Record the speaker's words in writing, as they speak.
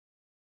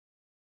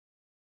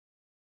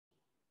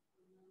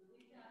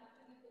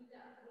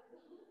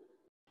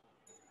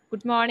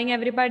Good morning,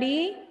 everybody.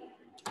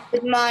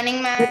 Good morning,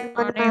 ma'am. Good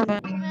morning,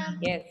 ma'am.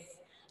 Yes.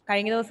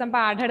 കഴിഞ്ഞ ദിവസം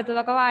പാഠം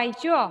എടുത്തതൊക്കെ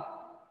വായിച്ചോ?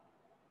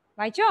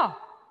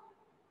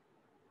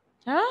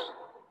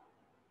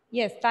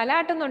 യെസ്,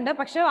 തലാട്ടുന്നുണ്ട്,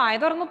 പക്ഷെ വായ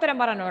തുറന്ന് ഉത്തരം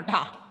പറഞ്ഞു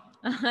കേട്ടോ.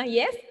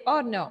 Yes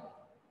or no,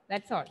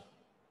 that's all.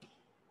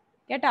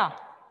 കേട്ടോ?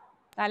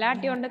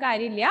 തലാട്ടി കൊണ്ട്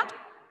കാര്യമില്ല.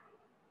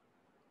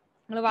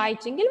 നിങ്ങൾ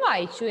വായിച്ചെങ്കിൽ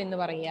വായിച്ചു എന്ന്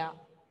പറയാ.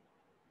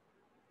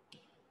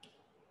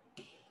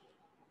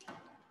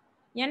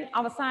 ഞാൻ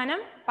അവസാനം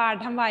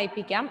പാഠം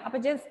വായിപ്പിക്കാം. അപ്പൊ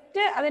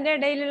ജസ്റ്റ് അതിൻ്റെ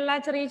ഇടയിലുള്ള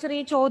ചെറിയ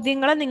ചെറിയ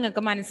ചോദ്യങ്ങൾ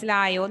നിങ്ങൾക്ക്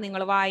മനസ്സിലായോ,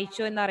 നിങ്ങൾ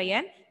വായിച്ചോ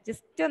എന്നറിയാൻ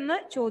ജസ്റ്റ് ഒന്ന്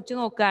ചോദിച്ചു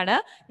നോക്കുകയാണ്.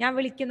 ഞാൻ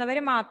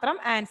വിളിക്കുന്നവര് മാത്രം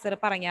ആൻസർ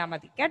പറഞ്ഞാൽ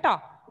മതി കേട്ടോ.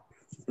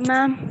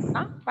 Ma'am.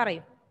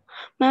 പറയൂ.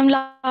 Ma'am,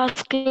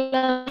 last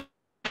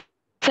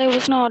class I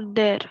was not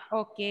there.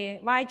 Okay,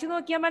 വായിച്ചു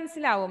നോക്കിയാൽ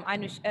മനസ്സിലാവും.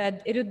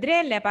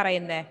 രുദ്രയല്ലേ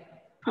പറയുന്നേ?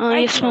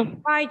 Yes, ma'am.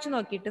 വായിച്ചു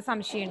നോക്കിയിട്ട്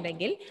സംശയം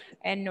ഉണ്ടെങ്കിൽ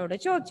എന്നോട്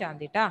ചോദിച്ചാൽ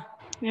മതി ട്ടാ.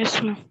 Yes,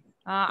 ma'am.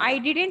 I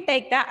didn't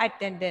take the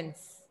attendance.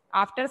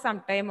 After some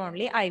time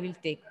only I will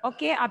take.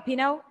 Okay,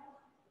 Abhinav?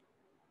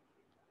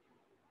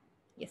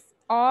 Yes.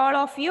 All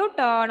of you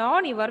turn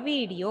on your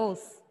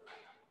videos.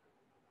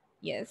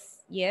 Yes.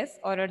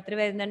 ഓരോരുത്തർ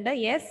വരുന്നുണ്ട്.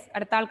 യെസ്,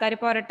 അടുത്ത ആൾക്കാർ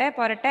പോരട്ടെ.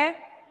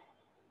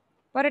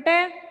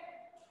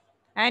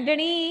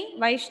 ആന്റണി,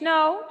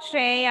 വൈഷ്ണവ്,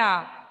 ശ്രേയ.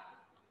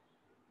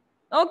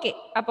 ഓക്കെ,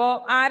 അപ്പോ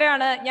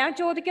ആരാണ്? ഞാൻ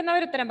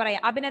ചോദിക്കുന്നവർ ഉത്തരം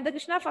പറയാം. അഭിനന്ദ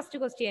കൃഷ്ണ, ഫസ്റ്റ്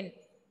ക്വസ്റ്റ്യൻ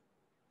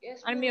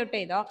അൺമ്യൂട്ട്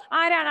ചെയ്തോ.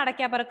 ആരാണ്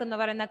അടയ്ക്ക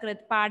പറക്കുന്നവർ എന്ന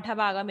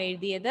പാഠഭാഗം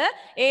എഴുതിയത്?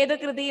 ഏത്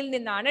കൃതിയിൽ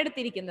നിന്നാണ്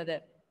എടുത്തിരിക്കുന്നത്?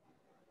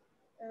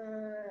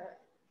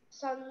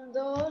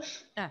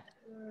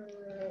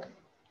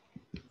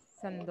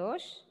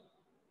 സന്തോഷ്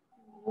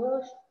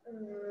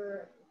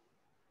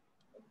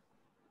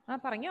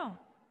പറഞ്ഞോ.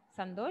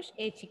 സന്തോഷ്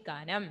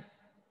ഏച്ചിക്കാനം.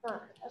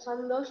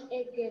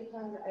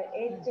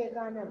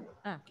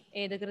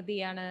 ഏത്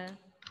കൃതിയാണ്?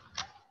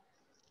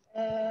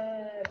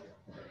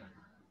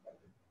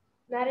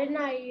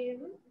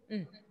 നരനായും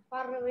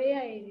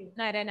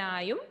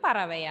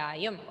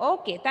പറവയായും.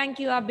 Okay, thank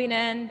you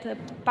Abhinand.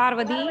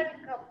 Parvathi.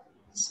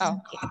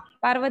 Okay,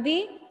 Parvathi,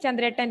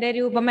 ചന്ദ്രേട്ടന്റെ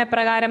രൂപം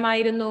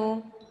എപ്രകാരമായിരുന്നു?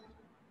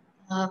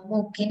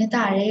 മൂക്കിന്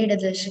താഴെ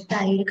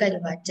ഇടതുവശത്തായി ഒരു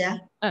കരുവാറ്റ,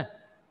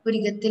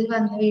 പുരികത്തിൽ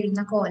വന്നു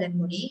വീഴുന്ന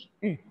കോലൻമുടി,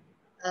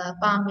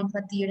 പാമ്പിൻ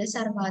പത്തിയുടെ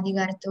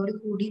സർവാധികാരത്തോട്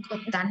കൂടി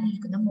കൊത്താൻ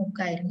നിൽക്കുന്ന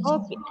മൂക്കായിരുന്നു.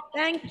 Okay,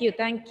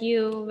 thank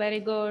you,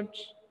 very good.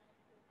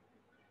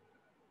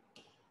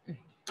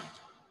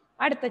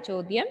 അടുത്ത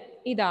ചോദ്യം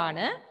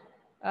ഇതാണ്.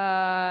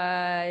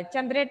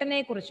 ചന്ദ്രേട്ടനെ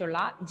കുറിച്ചുള്ള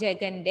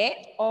ജഗന്റെ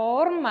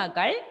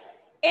ഓർമ്മകൾ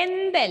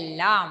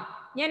എന്തെല്ലാം?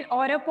 ഞാൻ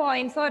ഓരോ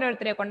പോയിന്റ്സ്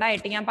ഓരോരുത്തരെ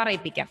കൊണ്ടായിട്ട് ഞാൻ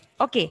പറയിപ്പിക്കാം.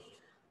 ഓക്കെ,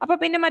 അപ്പൊ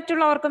പിന്നെ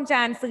മറ്റുള്ളവർക്കും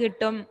ചാൻസ്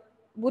കിട്ടും.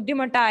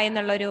 ബുദ്ധിമുട്ടായി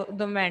എന്നുള്ളൊരു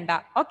ഇതും വേണ്ട.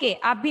 ഓക്കെ,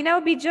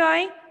 അഭിനവ്,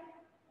 ബിജോയ്,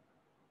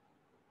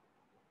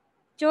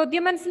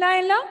 ചോദ്യം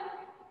മനസ്സിലായല്ലോ?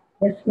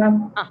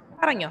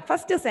 പറഞ്ഞോ.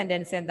 ഫസ്റ്റ്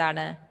സെന്റൻസ്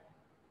എന്താണ്?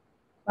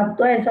 10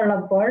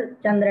 വയസ്സുള്ളപ്പോൾ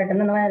ചന്ദ്രേട്ടൻ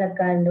എന്ന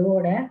വേലക്കാരന്റെ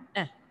കൂടെ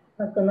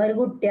ഒരു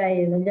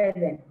കുട്ടിയായിരുന്നു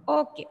Jagan.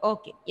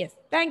 Okay, yes,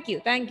 thank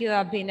you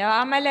Abhinav.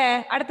 അമലെ,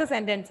 അടുത്ത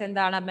സെന്റൻസ്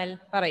എന്താണ്? അമൽ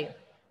പറയൂ.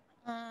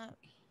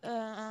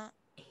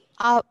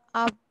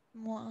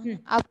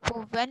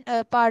 അപ്പൂപ്പൻ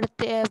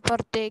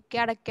പുറത്തേക്ക്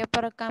അടയ്ക്ക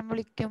പറക്കാൻ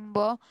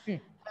വിളിക്കുമ്പോ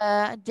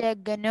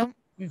ജഗനും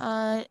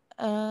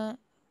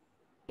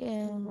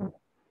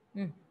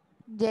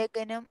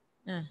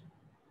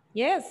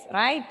യെസ്,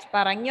 റൈറ്റ്,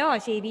 പറഞ്ഞോ,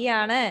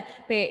 ശരിയാണ്.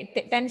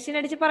 ടെൻഷൻ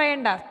അടിച്ച്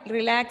പറയണ്ട,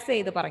 റിലാക്സ്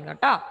ചെയ്ത്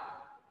പറഞ്ഞോട്ടോ.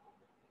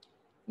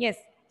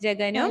 യെസ്,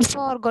 ജഗനും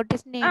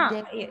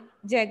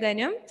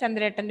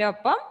ചന്ദ്രേട്ടന്റെ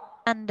ഒപ്പം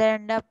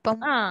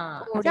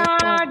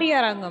ചാടി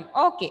ഇറങ്ങും.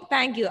 ഓക്കെ,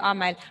 താങ്ക് യു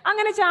അമൽ.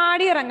 അങ്ങനെ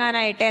ചാടി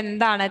ഇറങ്ങാനായിട്ട്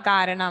എന്താണ്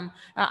കാരണം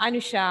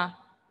അനുഷ?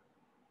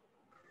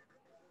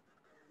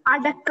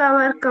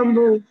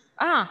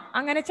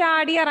 അങ്ങനെ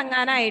ചാടി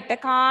ഇറങ്ങാനായിട്ട്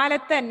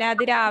കാലത്ത് തന്നെ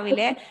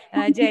അതിരാവിലെ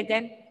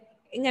ജഗൻ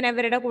ഇങ്ങനെ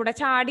ഇവരുടെ കൂടെ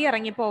ചാടി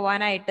ഇറങ്ങി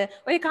പോവാനായിട്ട്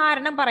ഒരു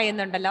കാരണം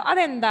പറയുന്നുണ്ടല്ലോ,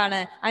 അതെന്താണ്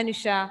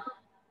അനുഷ?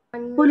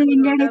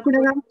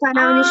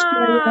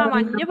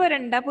 മഞ്ഞു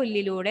പുരണ്ട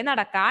പുല്ലിലൂടെ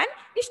നടക്കാൻ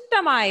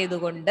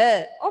ഇഷ്ടമായതുകൊണ്ട്.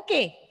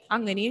 ഓക്കെ,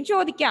 അങ്ങനെയും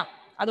ചോദിക്കാം.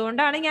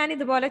 അതുകൊണ്ടാണ് ഞാൻ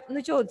ഇതുപോലെ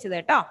ഒന്ന് ചോദിച്ചത്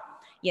കേട്ടോ.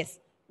 യെസ്,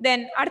 ദെൻ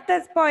അടുത്ത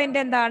പോയിന്റ്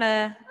എന്താണ്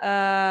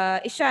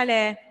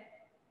ഇഷാലെ?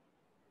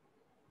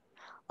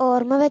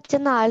 ഓർമ്മ വെച്ച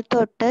നാൾ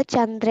തൊട്ട്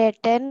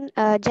ചന്ദ്രേട്ടൻ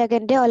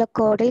ജഗന്റെ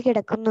ഒലക്കോടിൽ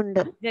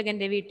കിടക്കുന്നുണ്ട്.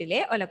 ജഗന്റെ വീട്ടിലെ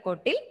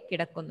ഒലക്കോട്ടിൽ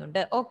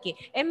കിടക്കുന്നുണ്ട്. ഓക്കെ,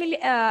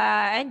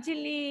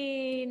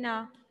 അഞ്ജലിയ.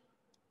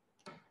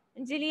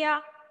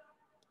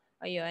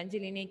 അയ്യോ,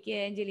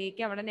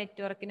 അഞ്ജലിക്ക് അവിടെ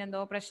നെറ്റ്വർക്കിന്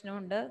എന്തോ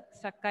പ്രശ്നമുണ്ട്,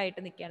 സ്റ്റക്കായിട്ട്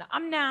നിൽക്കുകയാണ്.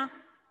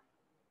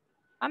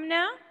 അമ്ന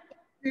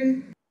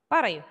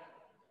പറയൂ.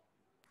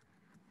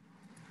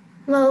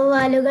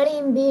 വവ്വാലുകൾ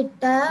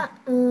ഇമ്പിയിട്ട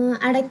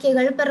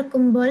അടയ്ക്കകൾ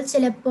പെറുക്കുമ്പോൾ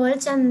ചിലപ്പോൾ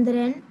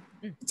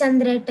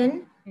ചന്ദ്രേട്ടൻ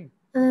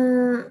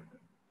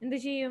എന്ത്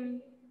ചെയ്യും?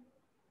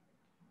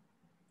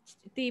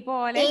 തീ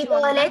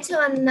പോലെ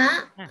ചുവന്ന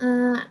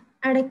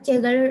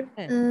അടയ്ക്കകൾ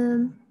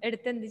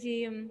എടുത്ത് എന്ത്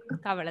ചെയ്യും?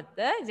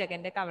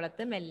 ജഗന്റെ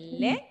കവളത്ത്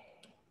മെല്ലെ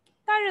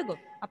കഴുകും.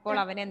 അപ്പോൾ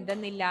അവൻ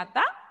എന്തെന്നില്ലാത്ത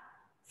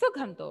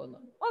സുഖം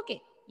തോന്നും. Okay,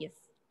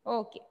 yes,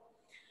 okay.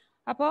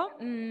 അപ്പോ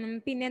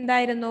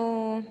പിന്നെന്തായിരുന്നു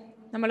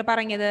നമ്മൾ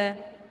പറഞ്ഞത്?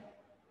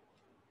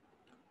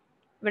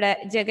 ഇവിടെ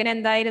ജഗൻ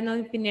എന്തായിരുന്നു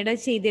പിന്നീട്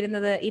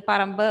ചെയ്തിരുന്നത്? ഈ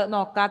പറമ്പ്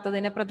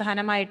നോക്കാത്തതിന്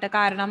പ്രധാനമായിട്ട്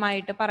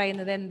കാരണമായിട്ട്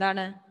പറയുന്നത്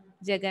എന്താണ്?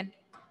 ജഗൻ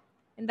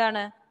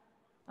എന്താണ്?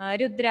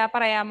 രുദ്ര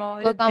പറയാമോ?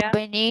 രുദ്ര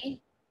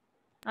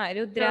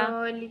രുദ്ര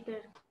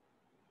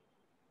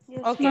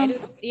ഓക്കെ.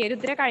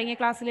 രുദ്ര കഴിഞ്ഞ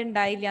ക്ലാസ്സിൽ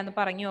ഉണ്ടായില്ല എന്ന്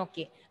പറഞ്ഞു.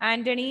 ഓക്കെ.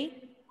 ആന്റണി?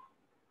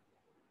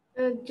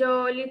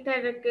 ജോലി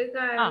തിരക്ക്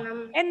കാരണം.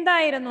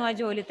 എന്തായിരുന്നു ആ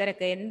ജോലി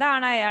തിരക്ക്?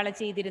 എന്താണ് അയാൾ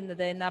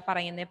ചെയ്തിരുന്നത് എന്നാ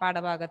പറയുന്നത്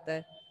പാഠഭാഗത്ത്?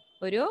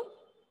 ഒരു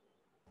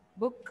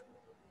book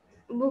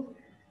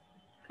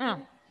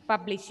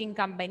publishing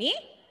company,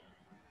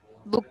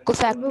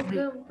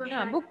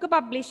 book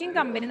publishing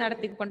company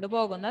നടത്തിക്കൊണ്ടു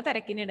പോകുന്ന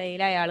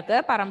തിരക്കിനിടയിൽ അയാൾക്ക്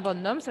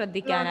പറമ്പൊന്നും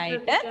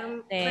ശ്രദ്ധിക്കാനായിട്ട്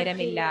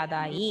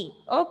നേരമില്ലാതായി.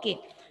 ഓക്കെ.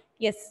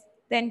 യെസ്.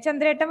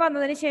 ചന്ദ്രേട്ടൻ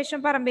വന്നതിന് ശേഷം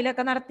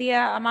പറമ്പിലൊക്കെ നടത്തിയ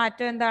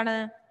മാറ്റം എന്താണ്?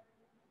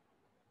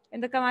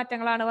 എന്തൊക്കെ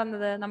മാറ്റങ്ങളാണ്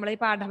വന്നത്? നമ്മൾ ഈ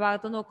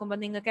പാഠഭാഗത്ത് നോക്കുമ്പോൾ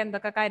നിങ്ങൾക്ക്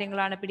എന്തൊക്കെ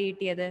കാര്യങ്ങളാണ്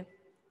പിടികിട്ടിയത്?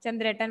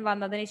 ചന്ദ്രേട്ടൻ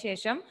വന്നതിന്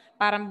ശേഷം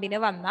പറമ്പിന്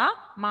വന്ന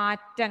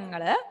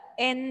മാറ്റങ്ങള്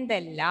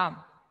എന്തെല്ലാം?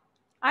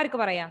 ആർക്ക്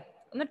പറയാം?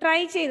 ഒന്ന് ട്രൈ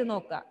ചെയ്ത്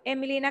നോക്കുക.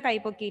 Emilina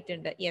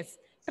കൈപ്പൊക്കിയിട്ടുണ്ട്. Yes,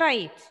 try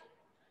it.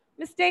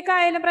 Mistake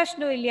ആയാലും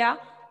പ്രശ്നമില്ല,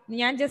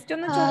 ഞാൻ ജസ്റ്റ്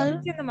ഒന്ന്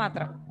ചോദിച്ചെന്ന്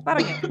മാത്രം.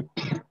 പറഞ്ഞു.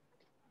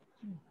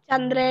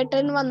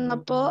 ചന്ദ്രേട്ടൻ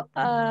വന്നപ്പോ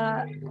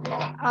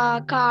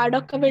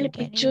കാടൊക്കെ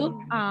വെളുപ്പിച്ചു,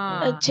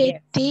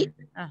 ചെത്തി,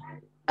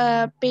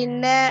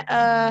 പിന്നെ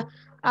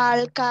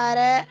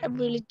ആൾക്കാരെ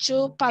വിളിച്ചു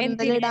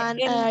പന്തലിടാൻ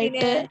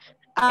ആയിട്ട്.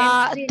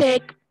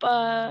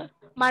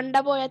 മണ്ട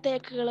പോയ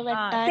തേക്കുകൾ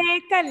വെട്ടാൻ.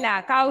 തേക്കല്ല,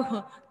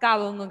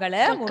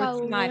 കവുങ്ങുകള്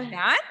മുറിച്ചു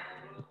മാറ്റാൻ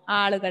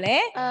ആളുകളെ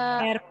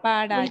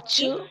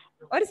ഏർപ്പാടാക്കി.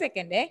 ഒരു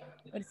സെക്കൻഡ്.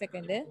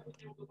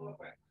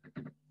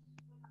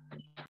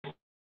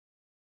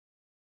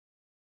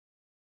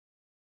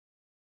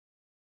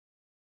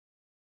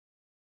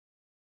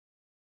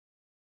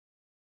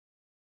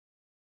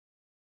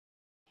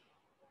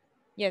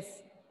 യെസ്,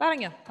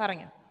 പറഞ്ഞോ.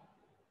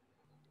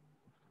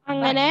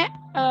 അങ്ങനെ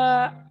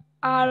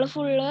ആള്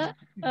ഫുള്ള്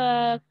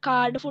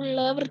കാട്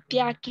ഫുള്ള്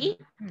വൃത്തിയാക്കി.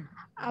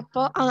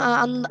 അപ്പൊ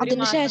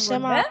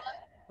അതിനുശേഷം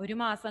ഒരു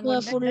മാസം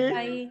കൊണ്ട്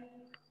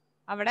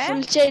അവിടെ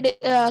ഫുൾ ചെടി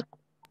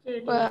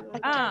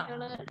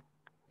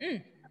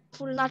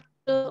ഫുൾ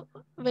നട്ട്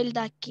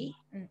വലുതാക്കി.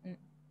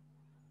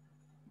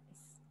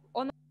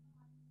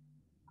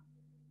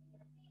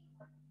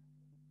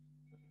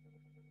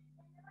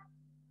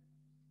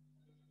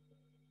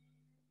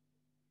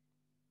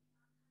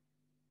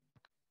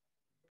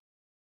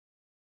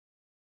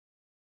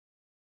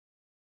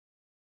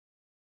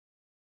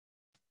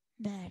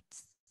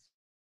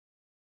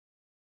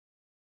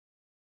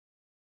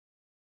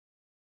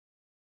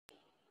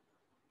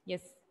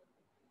 യെസ്.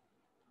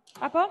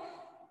 അപ്പോൾ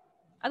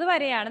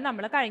അതുവരെയാണ്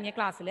നമ്മൾ കഴിഞ്ഞ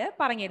ക്ലാസ്സിൽ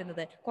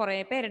പറഞ്ഞിരുന്നത്. കുറെ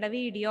പേരുടെ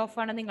വീഡിയോ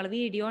ഓഫാണ്. നിങ്ങൾ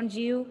വീഡിയോ ഓൺ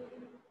ചെയ്യൂ.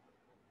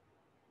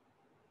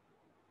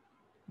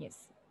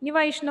 യെസ്. ഇനി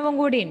വൈഷ്ണവും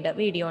കൂടി ഉണ്ട്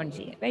വീഡിയോ ഓൺ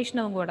ചെയ്യാൻ.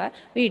 വൈഷ്ണവും കൂടെ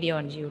വീഡിയോ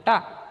ഓൺ ചെയ്യൂ കേട്ടോ.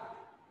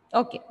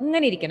 ഓക്കെ.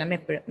 ഇങ്ങനെ ഇരിക്കണം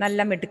എപ്പോഴും.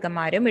 നല്ല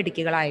മിടുക്കന്മാരും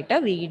മിടുക്കികളായിട്ട്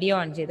വീഡിയോ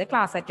ഓൺ ചെയ്ത്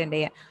ക്ലാസ് അറ്റൻഡ്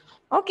ചെയ്യാം.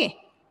 ഓക്കെ.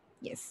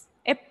 യെസ്,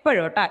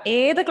 എപ്പോഴും കേട്ടോ.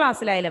 ഏത്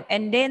ക്ലാസ്സിലായാലും,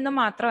 എൻ്റെ എന്ന്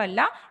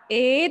മാത്രമല്ല,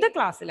 ഏത്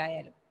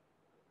ക്ലാസ്സിലായാലും.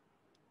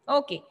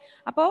 ഓക്കെ.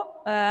 അപ്പോൾ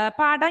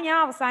പാഠം ഞാൻ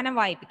അവസാനം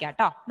വായിപ്പിക്കാം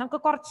കേട്ടോ. നമുക്ക്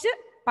കുറച്ച്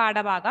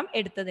പാഠഭാഗം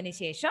എടുത്തതിന്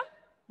ശേഷം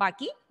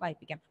ബാക്കി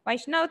വായിപ്പിക്കാം.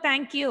 Vaishnav,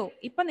 thank you.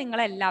 ഇപ്പൊ നിങ്ങൾ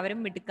എല്ലാവരും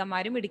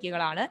മിടുക്കന്മാരും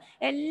മിടുക്കികളാണ്.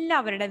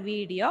 എല്ലാവരുടെ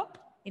വീഡിയോ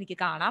എനിക്ക്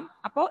കാണാം.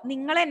 അപ്പോൾ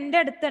നിങ്ങൾ എൻ്റെ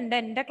അടുത്തുണ്ട്,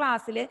 എൻ്റെ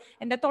ക്ലാസ്സിൽ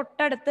എൻ്റെ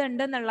തൊട്ടടുത്ത്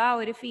ഉണ്ട് എന്നുള്ള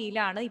ഒരു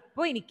ഫീലാണ്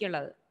ഇപ്പോൾ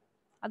എനിക്കുള്ളത്.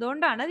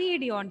 അതുകൊണ്ടാണ്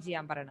വീഡിയോ ഓൺ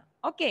ചെയ്യാൻ പറയുന്നത്.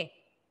 ഓക്കെ.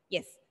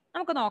 യെസ്,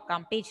 നമുക്ക്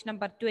നോക്കാം. Page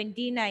number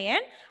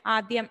 29.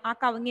 ആദ്യം ആ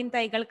കവുങ്ങിൻ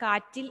തൈകൾ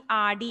കാറ്റിൽ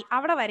ആടി,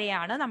 അവിടെ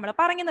വരെയാണ് നമ്മൾ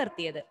പറഞ്ഞു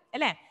നിർത്തിയത്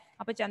അല്ലേ?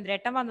 അപ്പൊ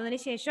ചന്ദ്രേട്ടൻ വന്നതിന്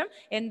ശേഷം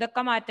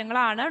എന്തൊക്കെ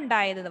മാറ്റങ്ങളാണ്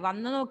ഉണ്ടായത്?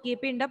 വന്നു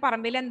നോക്കിയപ്പോ ഉണ്ട്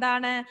പറമ്പിൽ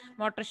എന്താണ്?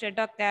 മോട്ടോർ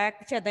ഷെഡൊക്കെ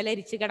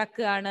ചെതലരിച്ച്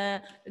കിടക്കുകയാണ്.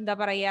 എന്താ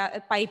പറയാ,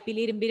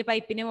 ഇരുമ്പിൽ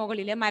പൈപ്പിന്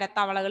മുകളിൽ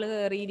മരത്തവളകൾ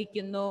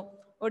കയറിയിരിക്കുന്നു.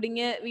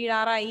 ഒടിഞ്ഞ്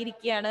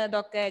വീഴാറായിരിക്കുകയാണ്.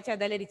 ഇതൊക്കെ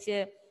ചെതലരിച്ച്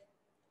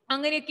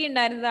അങ്ങനെയൊക്കെ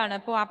ഉണ്ടായിരുന്നതാണ്.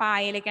 ഇപ്പോൾ ആ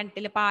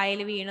കിണറ്റിൽ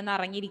പായൽ വീണ്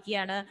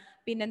നിറഞ്ഞിരിക്കുകയാണ്.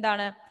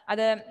 പിന്നെന്താണ്,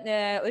 അത്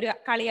ഒരു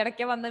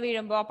കളിയടയ്ക്ക വന്ന്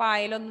വീഴുമ്പോൾ ആ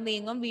പായലൊന്ന്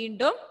നീങ്ങും,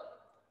 വീണ്ടും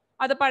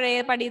അത് പഴയ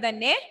പടി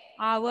തന്നെ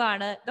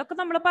ആവുകയാണ്. ഇതൊക്കെ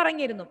നമ്മൾ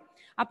പറഞ്ഞിരുന്നു.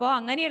 അപ്പോൾ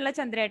അങ്ങനെയുള്ള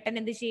ചന്ദ്രേട്ടൻ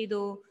എന്ത്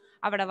ചെയ്തു?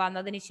 അവിടെ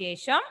വന്നതിന്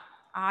ശേഷം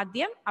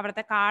ആദ്യം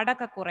അവിടുത്തെ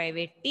കാടൊക്കെ കുറെ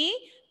വെട്ടി.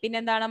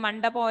 പിന്നെന്താണ്,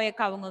 മണ്ട പോയ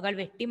കവുങ്ങുകൾ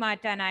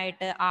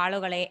വെട്ടിമാറ്റാനായിട്ട്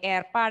ആളുകളെ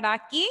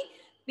ഏർപ്പാടാക്കി.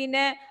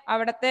 പിന്നെ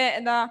അവിടുത്തെ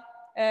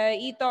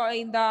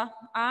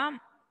ആ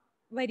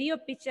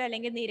വരിയൊപ്പിച്ച്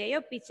അല്ലെങ്കിൽ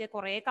നിരയൊപ്പിച്ച്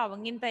കുറെ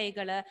കവുങ്ങിൻ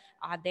തൈകള്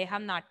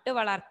അദ്ദേഹം നട്ടു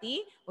വളർത്തി.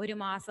 ഒരു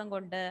മാസം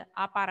കൊണ്ട്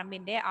ആ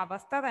പറമ്പിന്റെ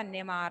അവസ്ഥ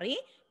തന്നെ മാറി.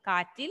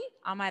 കാറ്റിൽ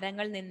ആ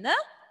മരങ്ങൾ നിന്ന്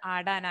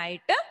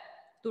ആടാനായിട്ട്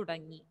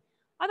തുടങ്ങി.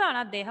 അതാണ്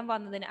അദ്ദേഹം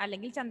വന്നതിന്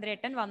അല്ലെങ്കിൽ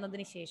ചന്ദ്രേട്ടൻ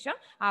വന്നതിന് ശേഷം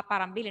ആ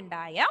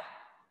പറമ്പിലുണ്ടായ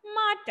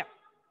മാറ്റം.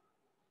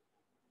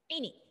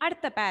 ഇനി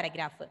അടുത്ത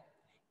പാരഗ്രാഫ്.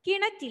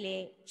 കിണറ്റിലെ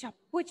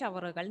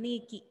ചപ്പുചവറുകൾ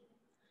നീക്കി.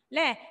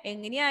 അല്ലെ?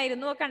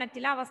 എങ്ങനെയായിരുന്നു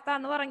കിണറ്റിലെ അവസ്ഥ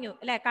എന്ന് പറഞ്ഞു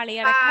അല്ലെ?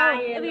 കളിയടക്ക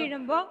ഒന്ന്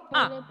വീഴുമ്പോ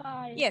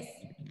യെസ്,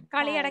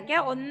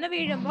 കളിയടക്ക ഒന്ന്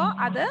വീഴുമ്പോ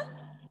അത്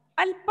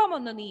അല്പം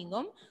ഒന്ന്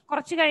നീങ്ങും,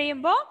 കുറച്ച്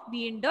കഴിയുമ്പോ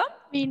വീണ്ടും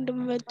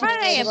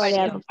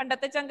പഴയപടിയാവും.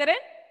 പണ്ടത്തെ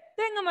ചങ്കരൻ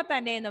തെങ്ങുമ്പോ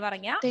തന്നെ എന്ന്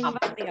പറഞ്ഞ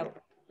അവസ്ഥയാവും.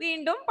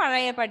 വീണ്ടും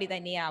പഴയപടി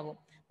തന്നെയാവും.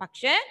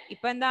 പക്ഷെ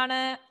ഇപ്പൊ എന്താണ്,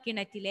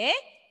 കിണറ്റിലെ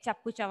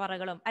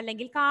ചപ്പുചവറുകളും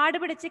അല്ലെങ്കിൽ കാട്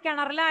പിടിച്ച്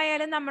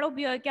കിണറിലായാലും നമ്മൾ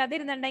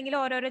ഉപയോഗിക്കാതിരുന്നുണ്ടെങ്കിൽ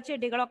ഓരോരോ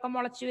ചെടികളൊക്കെ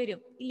മുളച്ചു വരും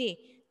ഇല്ലേ,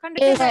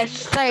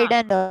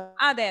 കണ്ടിട്ടുണ്ടോ?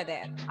 അതെ അതെ.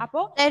 അപ്പോ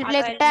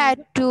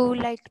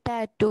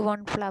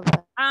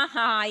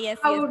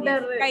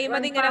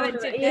കൈമത് ഇങ്ങനെ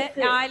വെച്ചിട്ട്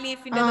ആ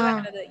ലീഫിന്റെ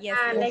വരണത്.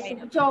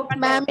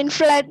 Ma'am, in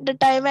flood the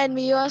time when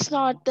we was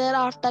not there,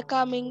 after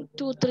coming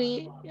 2-3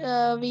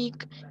 week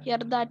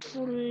here, that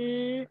full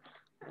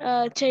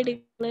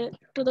ചെടികള്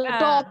to the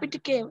top it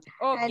came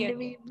and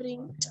we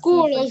bring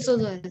school also.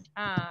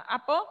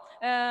 അപ്പോ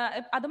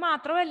അത്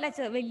മാത്രമല്ല,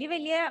 വലിയ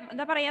വലിയ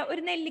എന്താ പറയാ,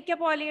 ഒരു നെല്ലിക്ക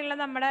പോലെയുള്ള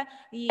നമ്മുടെ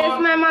ഈ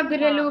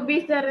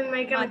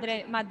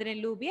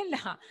മധുരലൂബി അല്ല,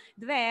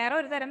 ഇത് വേറെ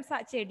ഒരു തരം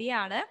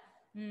ചെടിയാണ്.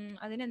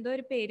 അതിനെന്തോ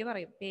ഒരു പേര്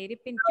പറയും, പേര്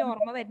ഇപ്പൊ എനിക്ക്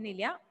ഓർമ്മ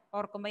വരുന്നില്ല,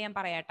 ഓർക്കുമ്പോ ഞാൻ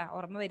പറയാട്ടാ,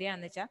 ഓർമ്മ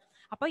വരികയാണെന്ന് വെച്ചാൽ.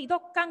 അപ്പൊ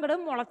ഇതൊക്കെ അങ്ങോട്ട്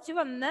മുളച്ച്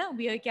വന്ന്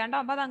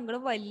ഉപയോഗിക്കാണ്ടാവുമ്പോ അത് അങ്ങോട്ട്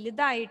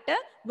വലുതായിട്ട്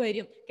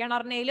വരും.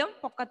 കിണറിനേലും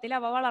പൊക്കത്തിൽ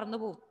അവ വളർന്നു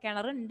പോകും.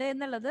 കിണറുണ്ട്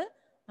എന്നുള്ളത്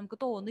നമുക്ക്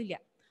തോന്നില്ല.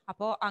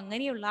 അപ്പോ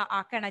അങ്ങനെയുള്ള ആ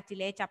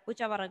കിണറ്റിലെ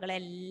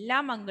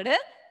ചപ്പുചവറുകളെല്ലാം അങ്ങോട്ട്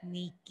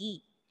നീക്കി.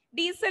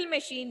 ഡീസൽ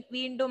മെഷീൻ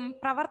വീണ്ടും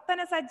പ്രവർത്തന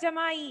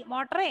സജ്ജമായി.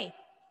 മോട്ടറേ,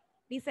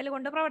 ഡീസൽ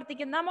കൊണ്ട്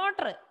പ്രവർത്തിക്കുന്ന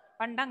മോട്ടർ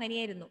പണ്ട്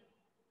അങ്ങനെയായിരുന്നു.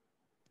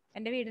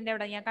 എൻ്റെ വീടിന്റെ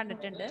അവിടെ ഞാൻ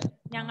കണ്ടിട്ടുണ്ട്.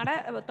 ഞങ്ങളുടെ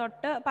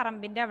തൊട്ട്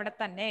പറമ്പിന്റെ അവിടെ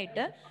തന്നെ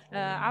ആയിട്ട്,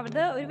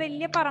 അവിടെ ഒരു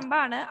വലിയ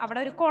പറമ്പാണ്, അവിടെ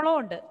ഒരു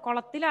കുളമുണ്ട്.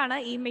 കുളത്തിലാണ്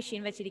ഈ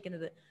മെഷീൻ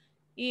വെച്ചിരിക്കുന്നത്.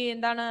 ഈ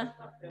എന്താണ്,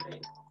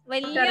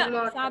 വലിയ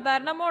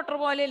സാധാരണ മോട്ടോർ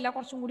പോലെയല്ല,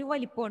 കുറച്ചും കൂടി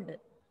വലിപ്പമുണ്ട്.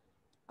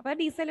 അപ്പൊ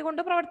ഡീസൽ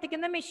കൊണ്ട്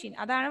പ്രവർത്തിക്കുന്ന മെഷീൻ,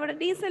 അതാണ് ഇവിടെ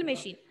ഡീസൽ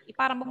മെഷീൻ. ഈ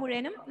പറമ്പ്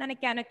മുഴുവനും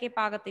നനയ്ക്കാനൊക്കെ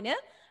പാകത്തിന്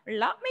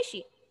ഉള്ള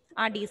മെഷീൻ.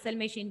 ആ ഡീസൽ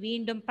മെഷീൻ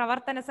വീണ്ടും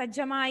പ്രവർത്തന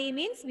സജ്ജമായി,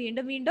 മീൻസ്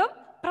വീണ്ടും വീണ്ടും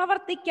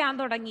പ്രവർത്തിക്കാൻ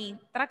തുടങ്ങി.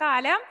 ഇത്ര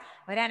കാലം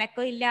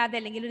ഒരനക്കം ഇല്ലാതെ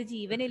അല്ലെങ്കിൽ ഒരു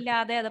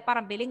ജീവനില്ലാതെ അത്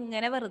പറമ്പിൽ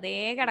ഇങ്ങനെ വെറുതെ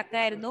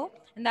കിടക്കായിരുന്നു.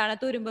 എന്താണ്,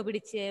 തുരുമ്പ്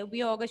പിടിച്ച്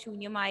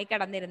ഉപയോഗശൂന്യമായി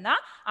കിടന്നിരുന്ന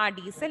ആ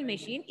ഡീസൽ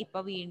മെഷീൻ ഇപ്പൊ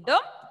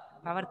വീണ്ടും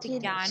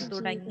പ്രവർത്തിക്കാൻ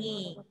തുടങ്ങി.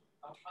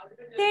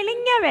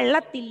 തെളിഞ്ഞ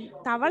വെള്ളത്തിൽ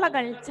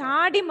തവളകൾ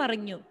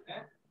ചാടിമറിഞ്ഞു.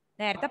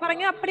 നേരത്തെ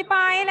പറഞ്ഞു അപ്പടി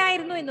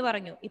പായലായിരുന്നു എന്ന്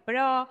പറഞ്ഞു.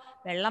 ഇപ്പോഴോ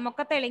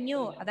വെള്ളമൊക്കെ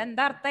തെളിഞ്ഞു.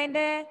 അതെന്താ അർത്ഥം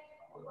അതിന്റെ?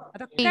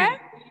 അതൊക്കെ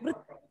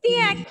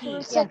വൃത്തിയാക്കി.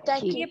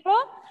 ഇപ്പോ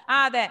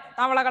അതെ,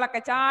 തവളകളൊക്കെ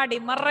ചാടി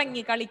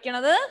മറങ്ങി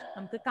കളിക്കണത്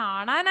നമുക്ക്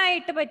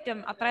കാണാനായിട്ട് പറ്റും.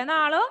 അത്രയും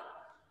നാളും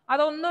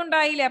അതൊന്നും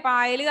ഉണ്ടായില്ല.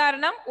 പായല്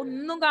കാരണം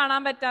ഒന്നും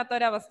കാണാൻ പറ്റാത്ത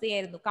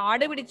ഒരവസ്ഥയായിരുന്നു,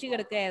 കാട് പിടിച്ചു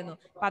കിടക്കുകയായിരുന്നു.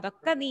 അപ്പൊ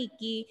അതൊക്കെ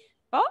നീക്കി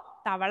ഇപ്പൊ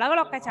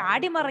തവളകളൊക്കെ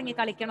ചാടി മറങ്ങി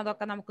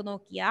കളിക്കണതൊക്കെ നമുക്ക്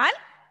നോക്കിയാൽ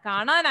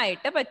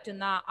കാണാനായിട്ട്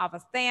പറ്റുന്ന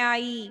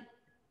അവസ്ഥയായി.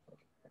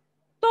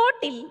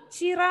 തോട്ടിൽ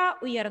ചിറ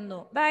ഉയർന്നു.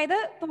 അതായത്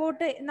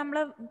തോട്ട്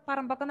നമ്മള്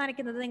പറമ്പൊക്കെ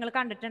നനയ്ക്കുന്നത് നിങ്ങൾ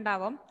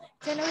കണ്ടിട്ടുണ്ടാവും.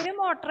 ചിലവര്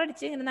മോട്ടർ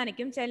അടിച്ച് ഇങ്ങനെ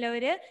നനയ്ക്കും,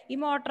 ചിലവര് ഈ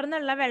മോട്ടറിൽ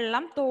നിന്നുള്ള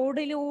വെള്ളം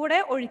തോടിലൂടെ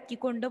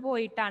ഒഴുക്കിക്കൊണ്ട്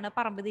പോയിട്ടാണ്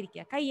പറമ്പ്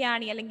തിരിക്കുക.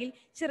 കയ്യാണി അല്ലെങ്കിൽ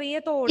ചെറിയ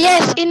തോട്.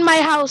 Yes, in my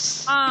house.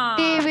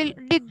 They will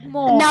dig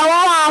more. Now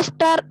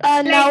after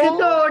now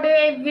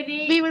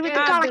we will be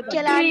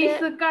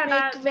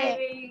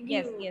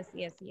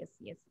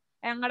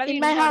ഞങ്ങളുടെ in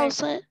my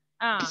house.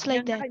 It's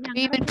like that.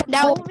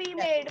 Now we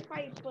made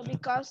pipe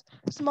because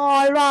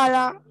small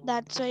wala.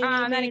 That's why we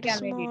made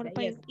small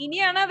pipe.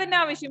 ഇനിയാണ് അതിന്റെ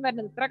ആവശ്യം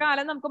വരുന്നത്. ഇത്ര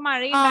കാലം നമുക്ക്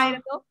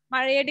മഴയുണ്ടായിരുന്നു,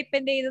 മഴയെ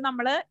ഡിപ്പെൻഡ് ചെയ്ത്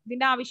നമ്മള്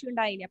ഇതിന്റെ ആവശ്യം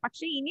ഉണ്ടായില്ല.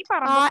 പക്ഷെ ഇനി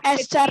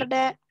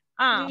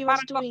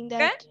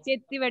പറമ്പൊക്കെ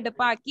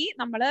ചെത്തിവെടുപ്പാക്കി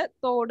നമ്മള്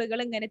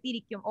തോടുകൾ ഇങ്ങനെ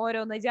തിരിക്കും.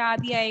 ഓരോന്ന്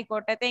ജാതി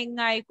ആയിക്കോട്ടെ,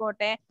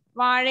 തെങ്ങായിക്കോട്ടെ,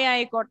 വാഴ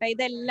ആയിക്കോട്ടെ,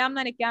 ഇതെല്ലാം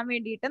നനയ്ക്കാൻ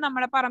വേണ്ടിയിട്ട്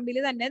നമ്മുടെ പറമ്പിൽ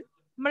തന്നെ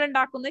നമ്മൾ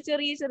ഉണ്ടാക്കുന്ന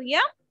ചെറിയ ചെറിയ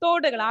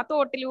തോടുകൾ, ആ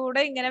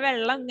തോട്ടിലൂടെ ഇങ്ങനെ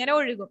വെള്ളം ഇങ്ങനെ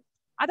ഒഴുകും.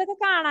 അതൊക്കെ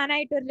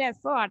കാണാനായിട്ട് ഒരു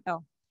രസമാട്ടോ.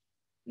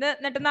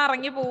 എന്നിട്ട്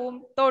നിറഞ്ഞു പോവും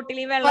തോട്ടിൽ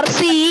ഈ വെള്ളം. For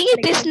seeing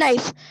it is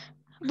nice,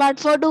 but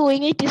for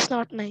doing it is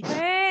not nice.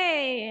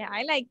 Hey,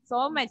 I like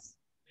so much.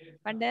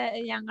 പണ്ട്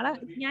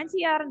ഞാൻ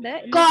ചെയ്യാറുണ്ട്.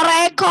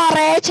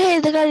 കൊറേ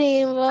ചെയ്ത്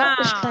കഴിയുമ്പോ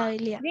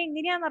ഇഷ്ടാവില്ല. ഇത്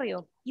എങ്ങനെയാണെന്നറിയോ,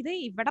 ഇത്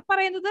ഇവിടെ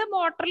പറയുന്നത്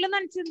മോട്ടറിൽ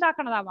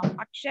നനച്ചുണ്ടാക്കണതാവാം.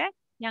 പക്ഷെ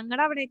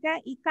ഞങ്ങളുടെ അവിടെയൊക്കെ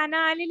ഈ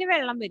കനാലിൽ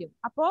വെള്ളം വരും.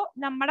 അപ്പോ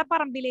നമ്മുടെ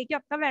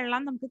പറമ്പിലേക്കൊക്കെ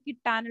വെള്ളം നമുക്ക്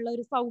കിട്ടാനുള്ള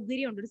ഒരു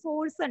സൗകര്യമുണ്ട്, ഒരു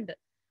സോഴ്സ് ഉണ്ട്.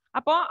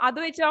 അപ്പോ അത്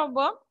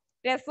വെച്ചാകുമ്പോ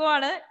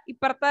രസമാണ്.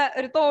 ഇപ്പുറത്തെ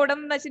ഒരു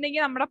തോടെന്ന്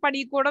വെച്ചിട്ടുണ്ടെങ്കിൽ നമ്മുടെ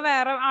പടിയിൽ കൂടെ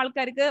വേറെ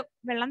ആൾക്കാർക്ക്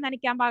വെള്ളം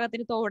നനയ്ക്കാൻ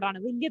പാകത്തിന് തോടാണ്,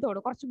 വലിയ തോട്,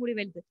 കുറച്ചും കൂടി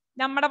വലുത്.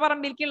 നമ്മുടെ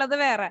പറമ്പിലേക്കുള്ളത്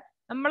വേറെ.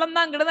 നമ്മളൊന്ന്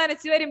അങ്ങോട്ട്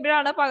നനച്ചു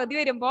വരുമ്പോഴാണ് പകുതി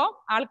വരുമ്പോ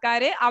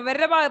ആൾക്കാര്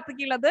അവരുടെ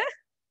ഭാഗത്തേക്കുള്ളത്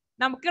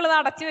നമുക്കുള്ളത്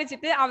അടച്ചു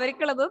വെച്ചിട്ട്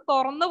അവർക്കുള്ളത്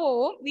തുറന്നു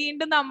പോവും.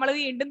 വീണ്ടും നമ്മൾ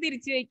വീണ്ടും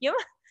തിരിച്ചു വെക്കും.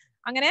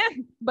 അങ്ങനെ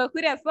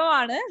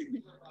ബഹുരസമാണ്.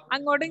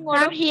 അങ്ങോട്ടും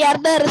ഇങ്ങോട്ടും.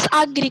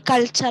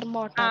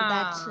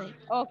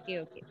 ഓക്കെ.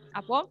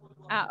 അപ്പൊ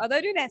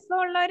അതൊരു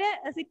രസമുള്ള ഒരു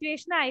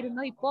സിറ്റുവേഷൻ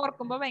ആയിരുന്നു. ഇപ്പൊ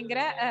ഓർക്കുമ്പോ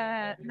ഭയങ്കര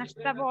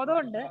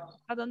നഷ്ടബോധമുണ്ട്,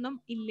 അതൊന്നും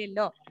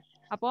ഇല്ലല്ലോ.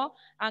 അപ്പോ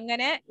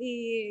അങ്ങനെ ഈ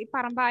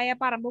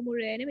പറമ്പ്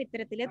മുഴുവനും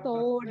ഇത്തരത്തില്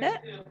തോട്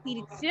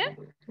തിരിച്ച്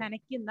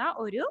നനയ്ക്കുന്ന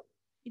ഒരു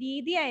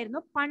രീതിയായിരുന്നു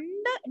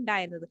പണ്ട്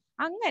ഉണ്ടായിരുന്നത്.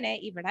 അങ്ങനെ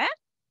ഇവിടെ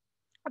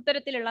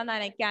അത്തരത്തിലുള്ള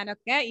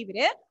നനയ്ക്കാനൊക്കെ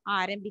ഇവര്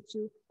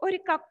ആരംഭിച്ചു. ഒരു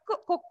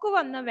കൊക്ക്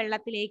വന്ന്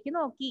വെള്ളത്തിലേക്ക്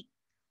നോക്കി.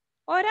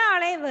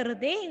 ഒരാളെ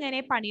വെറുതെ ഇങ്ങനെ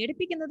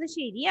പണിയെടുപ്പിക്കുന്നത്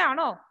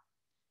ശരിയാണോ?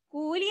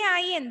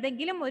 കൂലിയായി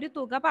എന്തെങ്കിലും ഒരു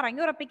തുക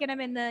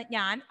പറഞ്ഞുറപ്പിക്കണമെന്ന്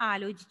ഞാൻ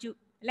ആലോചിച്ചു.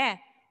 അല്ലെ,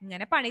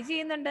 ഇങ്ങനെ പണി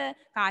ചെയ്യുന്നുണ്ട്,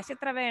 കാശ്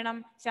എത്ര വേണം,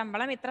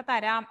 ശമ്പളം ഇത്ര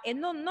തരാം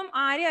എന്നൊന്നും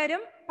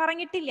ആരും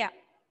പറഞ്ഞിട്ടില്ല.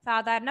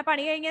 സാധാരണ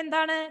പണി കഴിഞ്ഞ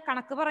എന്താണ്,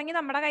 കണക്ക് പറഞ്ഞ്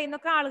നമ്മുടെ കയ്യിൽ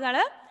നിന്നൊക്കെ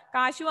ആളുകള്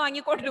കാശ്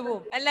വാങ്ങി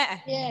കൊണ്ടുപോകും അല്ലേ.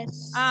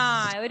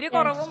 ഒരു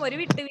കുറവും ഒരു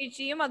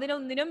വിട്ടുവീഴ്ചയും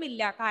അതിനൊന്നിനും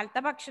ഇല്ല.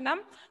 കാലത്തെ ഭക്ഷണം,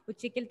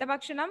 ഉച്ചക്കലത്തെ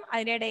ഭക്ഷണം,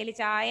 അതിന്റെ ഇടയിൽ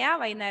ചായ,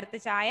 വൈകുന്നേരത്തെ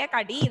ചായ,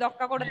 കടി,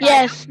 ഇതൊക്കെ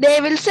കൊടുത്താൽ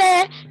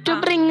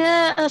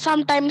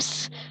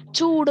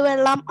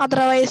ചൂടുവെള്ളം,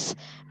 otherwise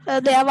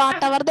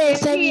whatever they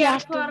say we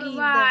have to give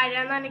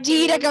them.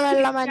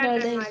 ജീരകവെള്ളം and all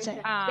they say.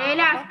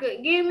 They'll ask,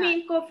 give me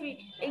coffee,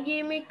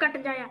 give me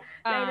കട്ടൻ ചായ,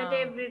 like that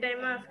every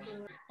time asking.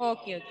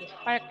 Okay.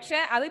 പക്ഷെ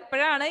അത്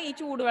ഇപ്പോഴാണ് ഈ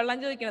ചൂടുവെള്ളം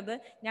ചോദിക്കുന്നത്.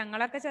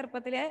 ഞങ്ങളൊക്കെ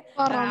ചെറുപ്പത്തില്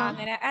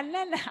അങ്ങനെ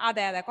അല്ല.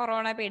 അതെ,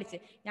 കൊറോണ പേടിച്ച്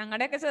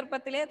ഞങ്ങളുടെയൊക്കെ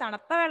ചെറുപ്പത്തില്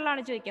തണുത്ത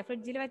വെള്ളമാണ് ചോദിക്കുക.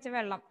 ഫ്രിഡ്ജിൽ വെച്ച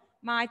വെള്ളം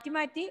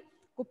മാറ്റി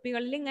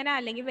കുപ്പികളിൽ ഇങ്ങനെ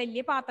അല്ലെങ്കിൽ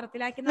വലിയ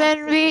പാത്രത്തിലാക്കി.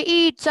 When we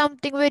eat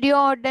something very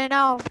hot and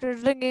after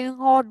drinking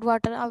hot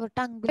water, our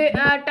tongue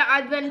will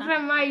Advent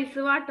from ice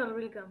water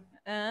will come.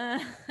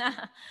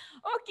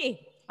 Okay.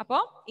 അപ്പോ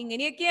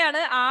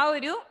ഇങ്ങനെയൊക്കെയാണ് ആ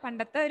ഒരു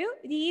പണ്ടത്തെ ഒരു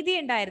രീതി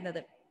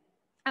ഉണ്ടായിരുന്നത്.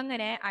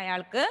 അങ്ങനെ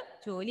അയാൾക്ക്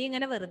ജോലി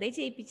ഇങ്ങനെ വെറുതെ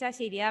ചെയ്യിപ്പിച്ചാൽ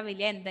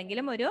ശരിയാവില്ല,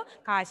 എന്തെങ്കിലും ഒരു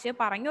കാശ്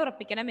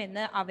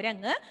പറഞ്ഞുറപ്പിക്കണമെന്ന്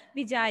അവരങ്ങ്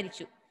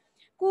വിചാരിച്ചു.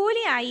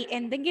 കൂലിയായി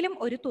എന്തെങ്കിലും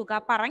ഒരു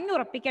തുക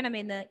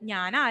പറഞ്ഞുറപ്പിക്കണമെന്ന്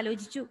ഞാൻ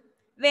ആലോചിച്ചു.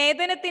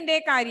 വേതനത്തിന്റെ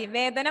കാര്യം,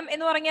 വേതനം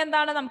എന്ന് പറഞ്ഞാൽ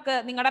എന്താണ്, നമുക്ക്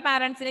നിങ്ങളുടെ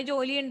പാരന്റ്സിന്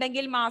ജോലി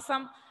ഉണ്ടെങ്കിൽ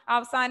മാസം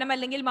അവസാനം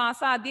അല്ലെങ്കിൽ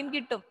മാസം ആദ്യം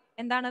കിട്ടും.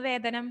 എന്താണ്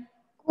വേതനം?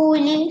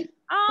 കൂലി.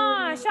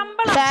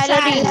 ശമ്പളം,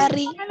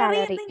 സാലറി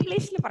എന്ന്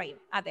ഇംഗ്ലീഷിൽ പറയും.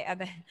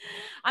 അതെ.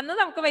 അന്ന്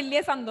നമുക്ക് വലിയ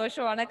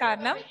സന്തോഷമാണ്,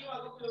 കാരണം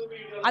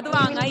അത്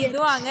വാങ്ങാ ഇത്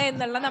വാങ്ങാ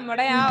എന്നുള്ള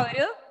നമ്മുടെ ആ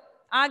ഒരു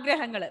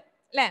ആഗ്രഹങ്ങള്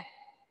അല്ലെ.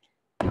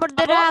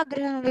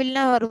 will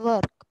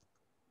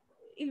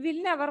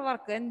never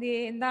work.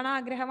 എന്താണ്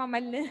ആഗ്രഹം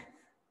അമലിന്?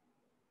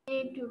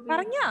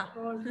 പറഞ്ഞ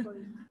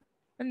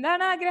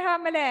എന്താണ് ആഗ്രഹം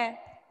അമലെ?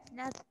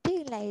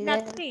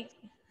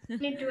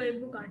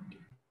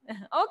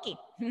 ഓക്കെ,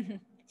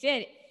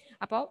 ശരി.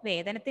 അപ്പോ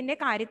വേതനത്തിന്റെ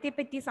കാര്യത്തെ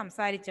പറ്റി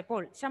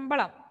സംസാരിച്ചപ്പോൾ,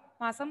 ശമ്പളം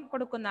മാസം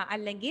കൊടുക്കുന്ന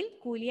അല്ലെങ്കിൽ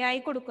കൂലിയായി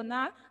കൊടുക്കുന്ന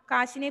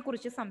കാശിനെ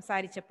കുറിച്ച്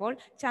സംസാരിച്ചപ്പോൾ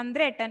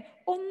ചന്ദ്രേട്ടൻ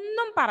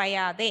ഒന്നും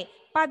പറയാതെ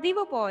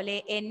പതിവ് പോലെ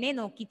എന്നെ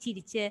നോക്കി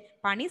ചിരിച്ച്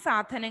പണി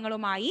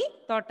സാധനങ്ങളുമായി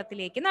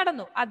തോട്ടത്തിലേക്ക്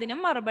നടന്നു.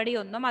 അതിനും മറുപടി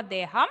ഒന്നും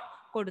അദ്ദേഹം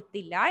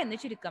കൊടുത്തില്ല എന്ന്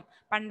ചുരുക്കം.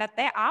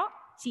 പണ്ടത്തെ ആ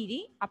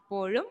ചിരി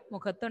അപ്പോഴും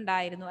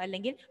മുഖത്തുണ്ടായിരുന്നു,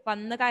 അല്ലെങ്കിൽ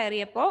വന്നു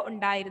കയറിയപ്പോ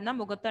ഉണ്ടായിരുന്ന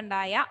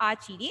മുഖത്തുണ്ടായ ആ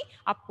ചിരി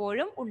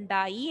അപ്പോഴും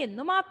ഉണ്ടായി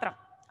എന്ന് മാത്രം.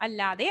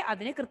 അല്ലാതെ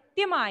അതിന്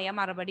കൃത്യമായ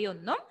മറുപടി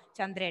ഒന്നും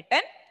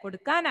ചന്ദ്രേട്ടൻ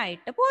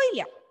കൊടുക്കാനായിട്ട്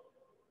പോയില്ല.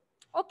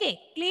 Okay,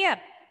 clear?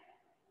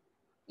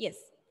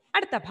 യെസ്.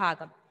 അടുത്ത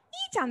ഭാഗം.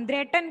 ഈ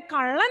ചന്ദ്രേട്ടൻ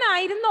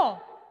കള്ളനായിരുന്നോ?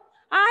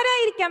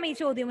 ആരായിരിക്കാം ഈ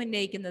ചോദ്യം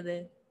ഉന്നയിക്കുന്നത്?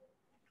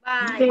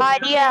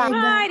 ഭാര്യ.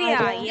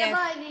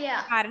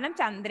 കാരണം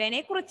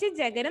ചന്ദ്രനെ കുറിച്ച്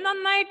ജഗന്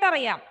നന്നായിട്ട്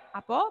അറിയാം.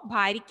 അപ്പോ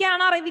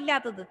ഭാര്യയ്ക്കാണ്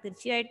അറിവില്ലാത്തത്.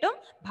 തീർച്ചയായിട്ടും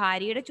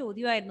ഭാര്യയുടെ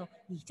ചോദ്യമായിരുന്നു,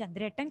 ഈ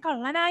ചന്ദ്രേട്ടൻ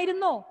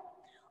കള്ളനായിരുന്നോ?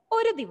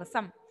 ഒരു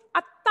ദിവസം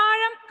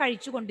അത്താഴം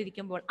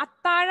കഴിച്ചുകൊണ്ടിരിക്കുമ്പോൾ,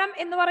 അത്താഴം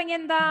എന്ന് പറഞ്ഞ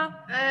എന്താ?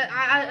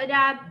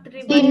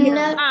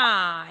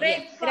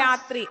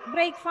 രാത്രി.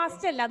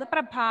 ബ്രേക്ക്ഫാസ്റ്റ് അല്ല, അത്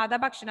പ്രഭാത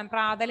ഭക്ഷണം,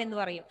 പ്രാതൽ എന്ന്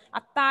പറയും.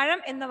 അത്താഴം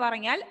എന്ന്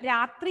പറഞ്ഞാൽ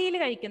രാത്രിയിൽ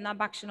കഴിക്കുന്ന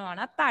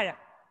ഭക്ഷണമാണ് അത്താഴം,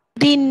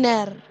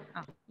 ഡിന്നർ.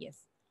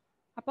 യെസ്.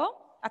 അപ്പോ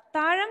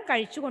അത്താഴം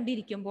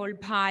കഴിച്ചുകൊണ്ടിരിക്കുമ്പോൾ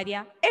ഭാര്യ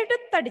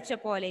എടുത്തടിച്ച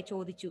പോലെ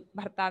ചോദിച്ചു,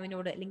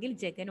 ഭർത്താവിനോട് അല്ലെങ്കിൽ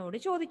ജഗനോട്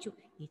ചോദിച്ചു,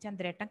 ഈ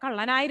ചന്ദ്രേട്ടൻ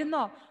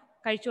കള്ളനായിരുന്നോ?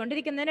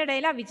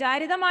 കഴിച്ചുകൊണ്ടിരിക്കുന്നതിനിടയിൽ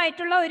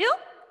അവിചാരിതമായിട്ടുള്ള ഒരു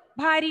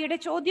ഭാര്യയുടെ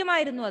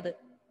ചോദ്യമായിരുന്നു അത്.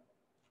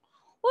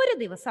 ഒരു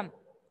ദിവസം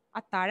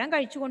അത്താഴം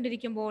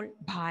കഴിച്ചുകൊണ്ടിരിക്കുമ്പോൾ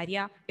ഭാര്യ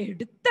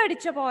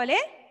എടുത്തടിച്ച പോലെ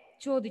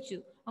ചോദിച്ചു.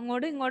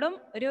 അങ്ങോട്ടും ഇങ്ങോട്ടും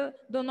ഒരു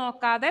ഇത്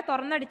നോക്കാതെ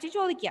തുറന്നടിച്ച്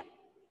ചോദിക്കാം.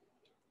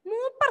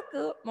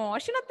 മൂപ്പർക്ക്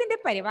മോഷണത്തിന്റെ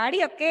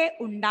പരിപാടിയൊക്കെ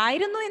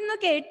ഉണ്ടായിരുന്നു എന്ന്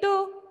കേട്ടു.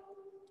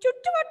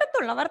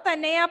 ചുറ്റുവട്ടത്തുള്ളവർ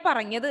തന്നെയാ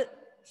പറഞ്ഞത്,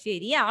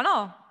 ശരിയാണോ?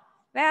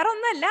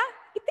 വേറൊന്നല്ല,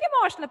 ഇത്തിരി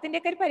മോഷണത്തിന്റെ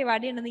ഒക്കെ ഒരു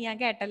പരിപാടി ഉണ്ടെന്ന് ഞാൻ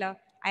കേട്ടല്ലോ.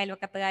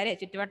 അയൽവക്കത്തുകാര്,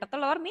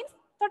 ചുറ്റുവട്ടത്തുള്ളവർ മീൻസ്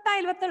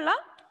തൊട്ടയൽവത്തുള്ള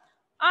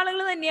ആളുകൾ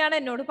തന്നെയാണ്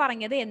എന്നോട്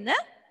പറഞ്ഞത് എന്ന്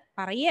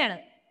പറയാണ്.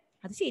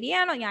 അത്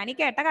ശരിയാണോ? ഞാൻ ഈ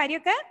കേട്ട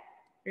കാര്യമൊക്കെ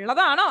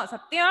ഉള്ളതാണോ,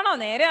 സത്യമാണോ,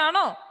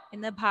 നേരെയാണോ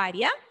എന്ന്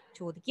ഭാര്യ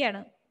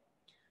ചോദിക്കുകയാണ്.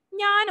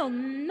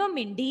 ഞാനൊന്നും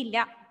മിണ്ടിയില്ല.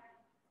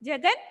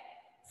 ജഗൻ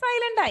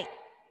സൈലന്റായി.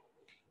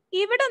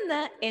 ഇവിടുന്ന്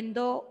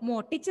എന്തോ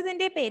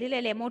മോട്ടിച്ചതിന്റെ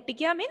പേരിലല്ലേ,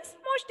 മോട്ടിക്കുക മീൻസ്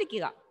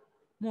മോഷ്ടിക്കുക,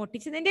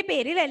 മോട്ടിച്ചതിന്റെ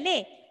പേരിലല്ലേ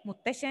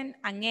മുത്തശ്ശൻ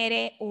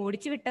അങ്ങേരെ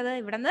ഓടിച്ചു വിട്ടത്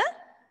ഇവിടുന്ന്?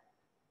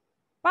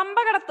 പമ്പ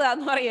കടത്തുക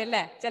എന്ന് പറയും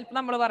അല്ലേ, ചിലപ്പോ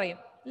നമ്മൾ പറയും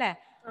അല്ലെ.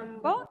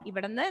 അപ്പോ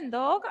ഇവിടുന്ന്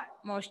എന്തോ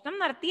മോഷണം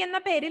നടത്തി എന്ന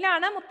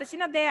പേരിലാണ്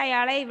മുത്തശ്ശൻ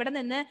അയാളെ ഇവിടെ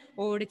നിന്ന്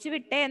ഓടിച്ചു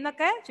വിട്ടേ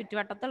എന്നൊക്കെ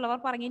ചുറ്റുവട്ടത്തുള്ളവർ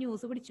പറഞ്ഞ്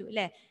ന്യൂസ് പിടിച്ചു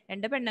അല്ലെ.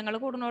 രണ്ട് പെണ്ണുങ്ങൾ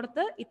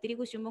കൂടുന്നിടത്ത് ഇത്തിരി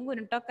കുശുമ്പും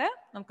കുരുട്ടൊക്കെ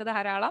നമുക്ക്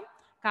ധാരാളം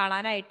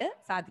കാണാനായിട്ട്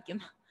സാധിക്കും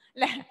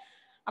അല്ലെ.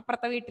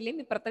 അപ്പുറത്തെ വീട്ടിലെയും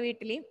ഇപ്പുറത്തെ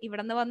വീട്ടിലെയും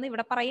ഇവിടുന്ന് വന്ന്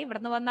ഇവിടെ പറയുക,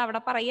 ഇവിടുന്ന് വന്ന്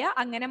അവിടെ പറയുക,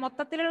 അങ്ങനെ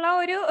മൊത്തത്തിലുള്ള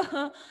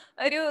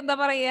ഒരു എന്താ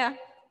പറയാ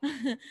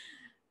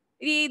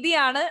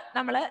രീതിയാണ്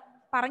നമ്മള്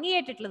പറഞ്ഞു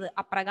കേട്ടിട്ടുള്ളത്.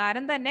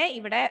 അപ്രകാരം തന്നെ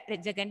ഇവിടെ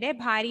ജഗന്റെ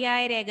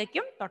ഭാര്യയായ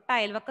രേഖയ്ക്കും തൊട്ട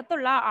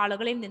അയൽവക്കത്തുള്ള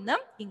ആളുകളിൽ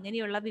നിന്നും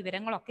ഇങ്ങനെയുള്ള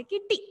വിവരങ്ങളൊക്കെ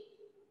കിട്ടി.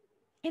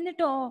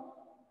 എന്നിട്ടോ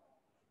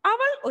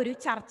അവൾ ഒരു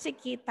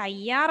ചർച്ചയ്ക്ക്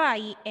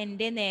തയ്യാറായി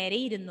എൻ്റെ നേരെ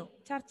ഇരുന്നു.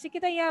 ചർച്ചയ്ക്ക്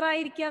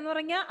തയ്യാറായിരിക്കുക എന്ന്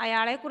പറഞ്ഞാൽ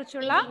അയാളെ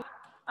കുറിച്ചുള്ള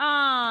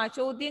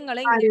ചോദ്യങ്ങൾ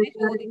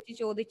ഇങ്ങനെ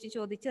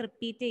ചോദിച്ച്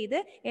റിപ്പീറ്റ് ചെയ്ത്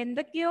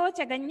എന്തൊക്കെയോ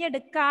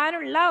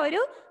ചകഞ്ഞെടുക്കാനുള്ള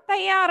ഒരു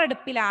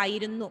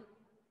തയ്യാറെടുപ്പിലായിരുന്നു.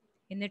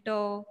 എന്നിട്ടോ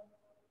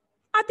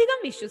അധികം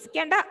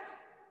വിശ്വസിക്കേണ്ട,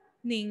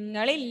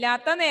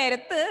 നിങ്ങളില്ലാത്ത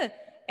നേരത്ത്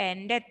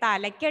എൻ്റെ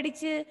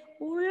തലക്കടിച്ച്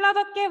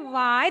ഉള്ളതൊക്കെ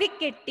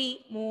വാരിക്കെട്ടി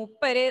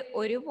മൂപ്പര്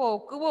ഒരു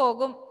പോക്ക്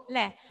പോകും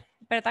അല്ലെ.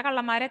 ഇപ്പോഴത്തെ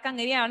കള്ളന്മാരൊക്കെ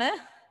അങ്ങനെയാണ്.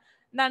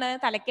 എന്താണ്,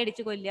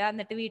 തലക്കടിച്ച് കൊല്ലുക,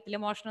 എന്നിട്ട് വീട്ടിൽ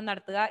മോഷണം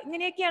നടത്തുക,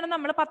 ഇങ്ങനെയൊക്കെയാണ്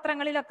നമ്മൾ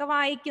പത്രങ്ങളിലൊക്കെ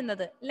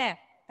വായിക്കുന്നത് അല്ലെ.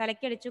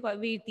 തലക്കടിച്ച്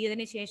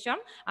വീഴ്ത്തിയതിന് ശേഷം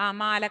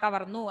മാല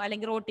കവർന്നു,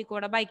 അല്ലെങ്കിൽ റോട്ടിൽ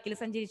കൂടെ ബൈക്കിൽ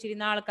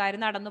സഞ്ചരിച്ചിരുന്ന ആൾക്കാർ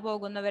നടന്നു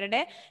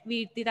പോകുന്നവരുടെ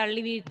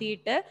തള്ളി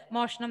വീഴ്ത്തിയിട്ട്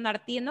മോഷണം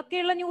നടത്തി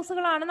എന്നൊക്കെയുള്ള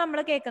ന്യൂസുകളാണ് നമ്മൾ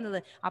കേൾക്കുന്നത്.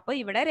 അപ്പൊ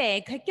ഇവിടെ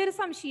രേഖയ്ക്കൊരു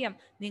സംശയം,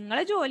 നിങ്ങൾ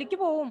ജോലിക്ക്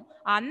പോവും,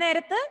 ആ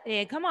നേരത്ത്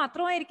രേഖ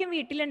മാത്രമായിരിക്കും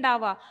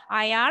വീട്ടിലുണ്ടാവുക.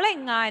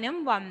 അയാളെങ്ങാനും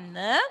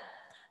വന്ന്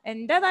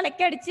എൻ്റെ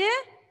തലക്കടിച്ച്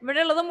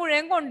ഇവിടെ ഉള്ളത്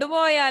മുഴുവൻ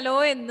കൊണ്ടുപോയാലോ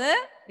എന്ന്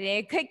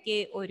രേഖയ്ക്ക്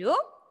ഒരു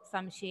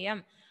സംശയം.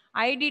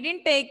 I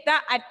didn't take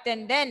the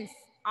attendance,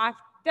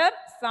 after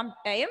some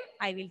time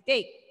I will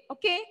take.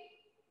 Okay,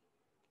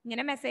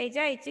 ഇങ്ങനെ മെസ്സേജ്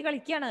അയച്ച്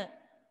കളിക്കാണ്.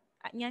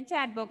 ഞാൻ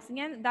ചാറ്റ് ബോക്സ്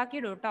ഞാൻ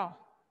ഇതാക്കിയിടും കേട്ടോ.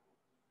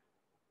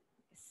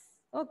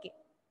 ഓക്കെ,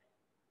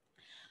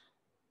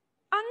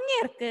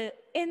 അങ്ങേർക്ക്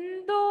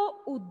എന്തോ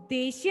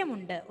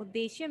ഉദ്ദേശ്യമുണ്ട്.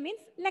 ഉദ്ദേശ്യം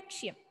മീൻസ്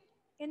ലക്ഷ്യം.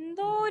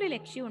 എന്തോ ഒരു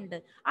ലക്ഷ്യമുണ്ട്.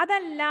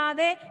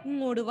 അതല്ലാതെ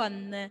ഇങ്ങോട്ട്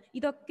വന്ന്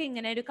ഇതൊക്കെ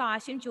ഇങ്ങനെ ഒരു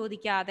കാശും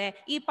ചോദിക്കാതെ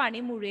ഈ പണി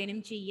മുഴുവനും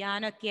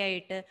ചെയ്യാനൊക്കെ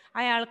ആയിട്ട്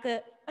അയാൾക്ക്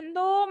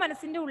എന്തോ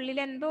മനസ്സിന്റെ ഉള്ളിൽ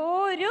എന്തോ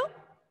ഒരു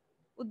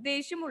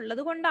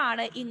ഉദ്ദേശ്യമുള്ളത്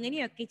കൊണ്ടാണ്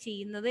ഇങ്ങനെയൊക്കെ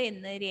ചെയ്യുന്നത്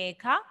എന്ന്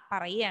രേഖ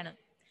പറയാണ്.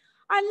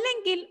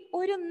 അല്ലെങ്കിൽ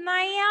ഒരു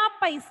നയാ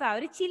പൈസ,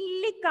 ഒരു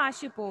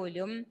ചില്ലിക്കാശ്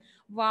പോലും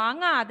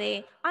വാങ്ങാതെ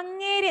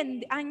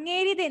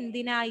അങ്ങേരിത്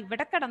എന്തിനാ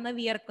ഇവിടെ കിടന്ന്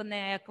വിയർക്കുന്ന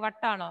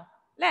വട്ടാണോ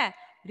അല്ലെ?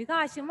 ഒരു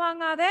കാശും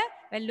വാങ്ങാതെ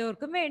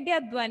വല്ലവർക്കും വേണ്ടി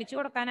അധ്വാനിച്ചു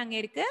കൊടുക്കാൻ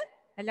അങ്ങേർക്ക്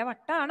വല്ല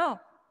വട്ടാണോ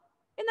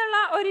എന്നുള്ള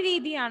ഒരു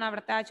രീതിയാണ്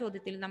അവിടുത്തെ ആ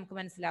ചോദ്യത്തിൽ നമുക്ക്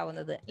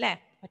മനസ്സിലാവുന്നത് അല്ലെ.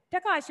 ഒറ്റ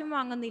കാശും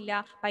വാങ്ങുന്നില്ല.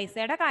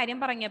 പൈസയുടെ കാര്യം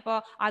പറഞ്ഞപ്പോ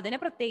അതിന്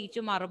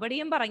പ്രത്യേകിച്ച്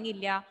മറുപടിയും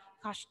പറഞ്ഞില്ല.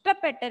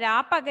 കഷ്ടപ്പെട്ട്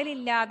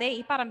രാപ്പകലില്ലാതെ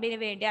ഈ പറമ്പിന്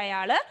വേണ്ടി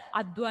അയാള്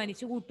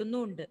അധ്വാനിച്ചു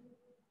കൂട്ടുന്നുണ്ട്.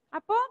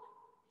 അപ്പോ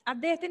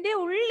അദ്ദേഹത്തിന്റെ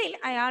ഉള്ളിൽ,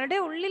 അയാളുടെ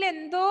ഉള്ളിൽ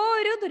എന്തോ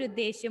ഒരു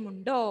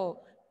ദുരുദ്ദേശമുണ്ടോ,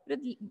 ഒരു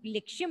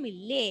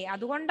ലക്ഷ്യമില്ലേ,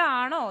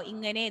 അതുകൊണ്ടാണോ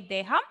ഇങ്ങനെ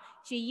അദ്ദേഹം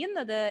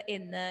ചെയ്യുന്നത്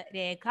എന്ന്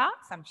രേഖ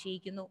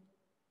സംശയിക്കുന്നു.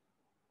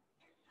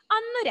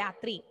 അന്നു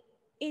രാത്രി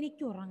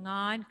എനിക്ക്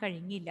ഉറങ്ങാൻ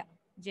കഴിഞ്ഞില്ല.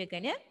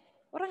 ജഗന്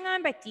ഉറങ്ങാൻ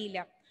പറ്റിയില്ല.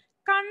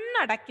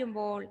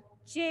 കണ്ണടയ്ക്കുമ്പോൾ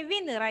ചെവി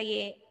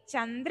നിറയെ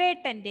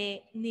ചന്ദ്രേട്ടന്റെ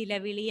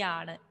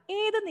നിലവിളിയാണ്.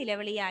 ഏത്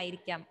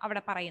നിലവിളിയായിരിക്കാം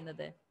അവിടെ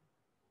പറയുന്നത്?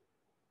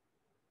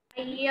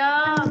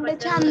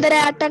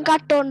 ചന്ദ്രേട്ടൻ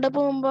കട്ടോണ്ട്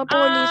പോകുമ്പോ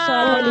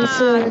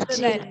പോലീസ്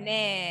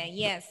തന്നെ.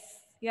 Yes,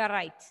 you are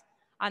right.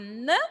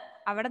 അന്ന്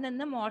അവിടെ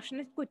നിന്ന്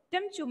മോഷണ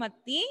കുറ്റം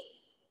ചുമത്തി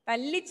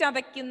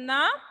തല്ലിച്ചതയ്ക്കുന്ന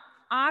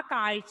ആ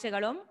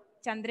കാഴ്ചകളും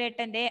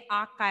ചന്ദ്രേട്ടന്റെ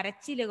ആ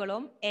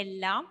കരച്ചിലുകളും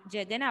എല്ലാം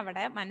ജഗൻ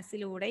അവിടെ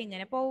മനസ്സിലൂടെ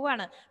ഇങ്ങനെ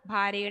പോവുകയാണ്.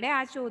 ഭാര്യയുടെ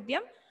ആ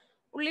ചോദ്യം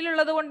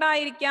ഉള്ളിലുള്ളത്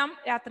കൊണ്ടായിരിക്കാം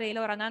രാത്രിയിൽ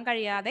ഉറങ്ങാൻ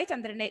കഴിയാതെ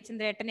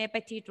ചന്ദ്രേട്ടനെ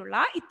പറ്റിയിട്ടുള്ള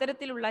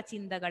ഇത്തരത്തിലുള്ള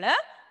ചിന്തകള്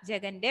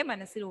ജഗന്റെ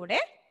മനസ്സിലൂടെ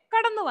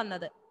കടന്നു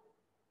വന്നത്.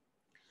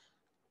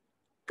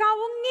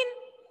 കവുങ്ങിൻ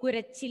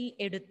കുരച്ചിൽ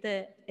എടുത്ത്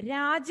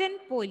രാജൻ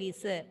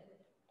പോലീസ്.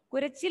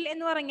 കുരച്ചിൽ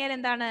എന്ന് പറഞ്ഞാൽ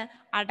എന്താണ്?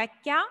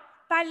 അടയ്ക്ക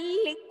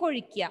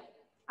തല്ലിക്കൊഴിക്കുക.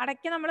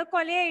 അടയ്ക്ക നമ്മൾ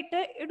കൊലയായിട്ട്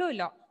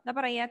ഇടുമല്ലോ, എന്താ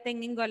പറയാ,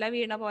 തെങ്ങിൻ കൊല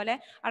വീണ പോലെ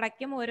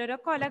അടയ്ക്കും ഓരോരോ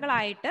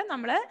കൊലകളായിട്ട്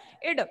നമ്മൾ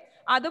ഇടും.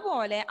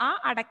 അതുപോലെ ആ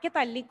അടയ്ക്ക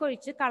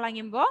തല്ലിക്കൊഴിച്ച്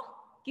കളയുമ്പോൾ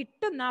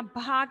കിട്ടുന്ന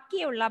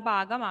ബാക്കിയുള്ള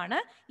ഭാഗമാണ്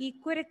ഈ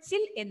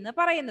കുരച്ചിൽ എന്ന്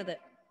പറയുന്നത്.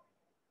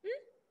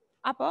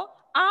 അപ്പോ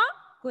ആ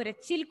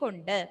കുരച്ചിൽ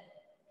കൊണ്ട്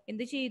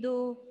എന്ത് ചെയ്തു?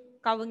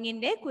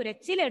 കവുങ്ങിന്റെ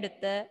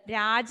കുരച്ചിലെടുത്ത്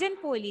രാജൻ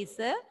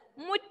പോലീസ്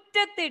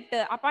മുറ്റത്തിട്ട്.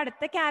 അപ്പൊ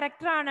അടുത്ത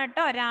ക്യാരക്ടർ ആണ്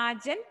കേട്ടോ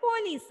രാജൻ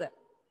പോലീസ്.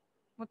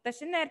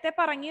 മുത്തശ്ശൻ നേരത്തെ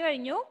പറഞ്ഞു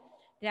കഴിഞ്ഞു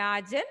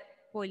രാജൻ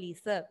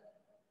പോലീസ്.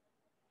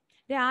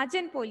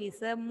 രാജൻ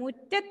പോലീസ്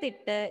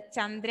മുറ്റത്തിട്ട്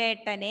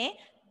ചന്ദ്രേട്ടനെ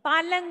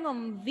തലങ്ങും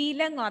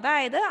വിലങ്ങും,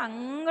 അതായത്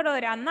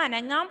അങ്ങോട്ട് അന്ന്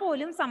അനങ്ങാൻ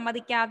പോലും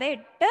സമ്മതിക്കാതെ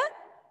ഇട്ട്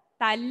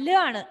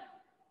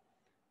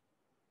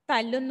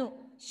തല്ലുന്നു.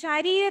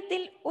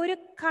 ശരീരത്തിൽ ഒരു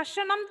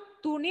കഷണം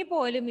തുണി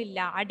പോലുമില്ല.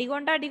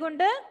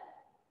 അടികൊണ്ട്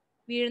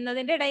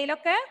വീഴുന്നതിന്റെ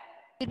ഇടയിലൊക്കെ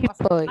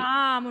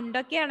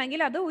മുണ്ടൊക്കെ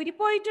ആണെങ്കിൽ അത്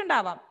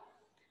ഉരിപ്പോയിട്ടുണ്ടാവാം.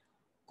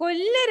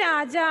 കൊല്ല്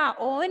രാജ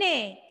ഓനെ,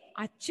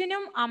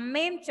 അച്ഛനും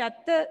അമ്മയും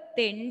ചത്ത്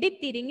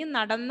തെണ്ടിത്തിരിഞ്ഞു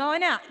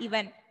നടന്നോനാ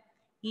ഇവൻ.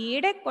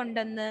 ഈടെ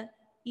കൊണ്ടെന്ന്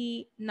ഈ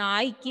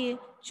നായ്ക്ക്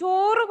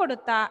ചോറ്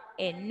കൊടുത്ത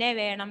എന്നെ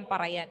വേണം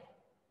പറയാൻ.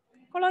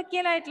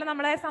 കൊളോക്കിയലായിട്ടുള്ള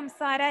നമ്മളെ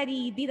സംസാര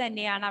രീതി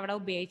തന്നെയാണ് അവിടെ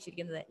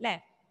ഉപയോഗിച്ചിരിക്കുന്നത് അല്ലെ.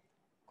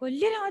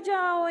 കൊല്ല് രാജാ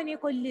ഓനെ,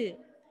 കൊല്ല്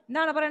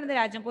എന്താണ് പറയുന്നത്?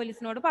 രാജൻ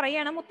പോലീസിനോട്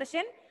പറയാണ്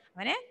മുത്തശ്ശൻ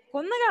അവനെ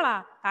കൊന്നുകളാ.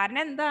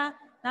 കാരണം എന്താ?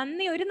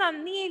 ഒരു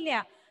നന്ദിയില്ല.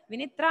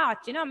 ഇവന് ഇത്ര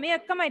അച്ഛനും അമ്മയും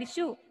ഒക്കെ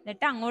മരിച്ചു,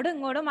 എന്നിട്ട് അങ്ങോട്ടും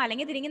ഇങ്ങോട്ടും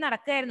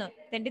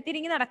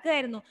തെണ്ടിത്തിരിങ്ങി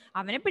നടക്കുകയായിരുന്നു.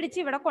 അവനെ പിടിച്ച്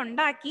ഇവിടെ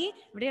കൊണ്ടാക്കി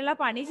ഇവിടെയുള്ള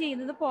പണി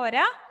ചെയ്യുന്നത്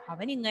പോരാ,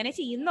 അവൻ ഇങ്ങനെ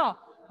ചെയ്യുന്നോ,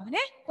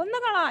 അവനെ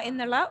കൊന്നുകളാ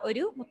എന്നുള്ള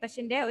ഒരു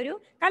മുത്തശ്ശന്റെ ഒരു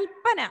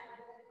കൽപ്പന.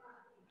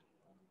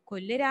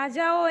 കൊല്ലു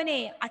രാജാവോനെ,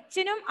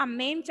 അച്ഛനും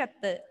അമ്മയും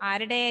ചത്ത്.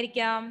 ആരുടെ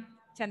ആയിരിക്കാം?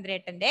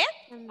 ചന്ദ്രേട്ടന്റെ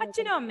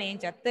അച്ഛനും അമ്മയും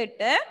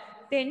ചത്തിട്ട്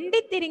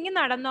തെണ്ടിത്തിരിഞ്ഞ്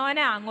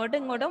നടന്നോനെ. അങ്ങോട്ടും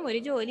ഇങ്ങോട്ടും ഒരു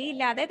ജോലി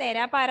ഇല്ലാതെ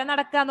തേരാപ്പാര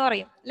നടക്കാന്ന്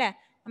പറയും അല്ലെ.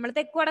 നമ്മൾ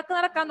തെക്ക് വടക്ക്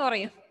നടക്കാന്ന്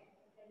പറയും.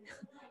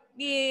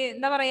 ഈ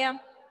എന്താ പറയാ,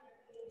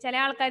 ചില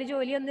ആൾക്കാർ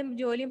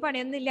ജോലിയും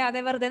പണിയൊന്നും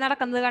ഇല്ലാതെ വെറുതെ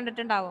നടക്കുന്നത്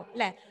കണ്ടിട്ടുണ്ടാവും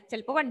അല്ലെ.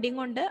 ചിലപ്പോ വണ്ടിയും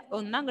കൊണ്ട്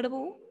ഒന്ന് അങ്ങോട്ട്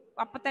പോവും,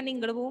 അപ്പൊ തന്നെ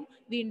ഇങ്ങോട്ട് പോവും,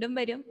 വീണ്ടും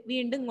വരും,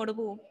 വീണ്ടും ഇങ്ങോട്ട്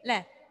പോവും അല്ലെ.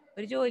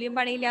 ഒരു ജോലിയും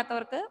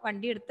പണിയില്ലാത്തവർക്ക്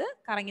വണ്ടി എടുത്ത്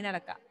കറങ്ങി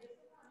നടക്കാം.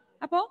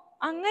 അപ്പോ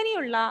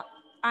അങ്ങനെയുള്ള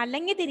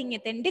അലങ്ങി തിരിഞ്ഞ്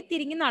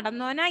തെണ്ടിത്തിരിഞ്ഞ്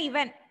നടന്നോനാ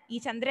ഇവൻ, ഈ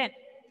ചന്ദ്രൻ.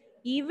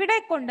 ഇവിടെ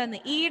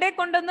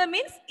കൊണ്ടുവന്ന്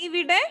മീൻസ്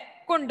ഇവിടെ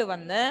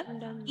കൊണ്ടുവന്ന്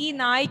ഈ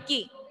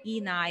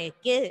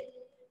നായക്ക്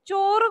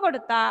ചോറ്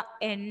കൊടുത്ത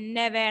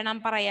എന്നെ വേണം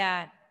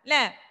പറയാൻ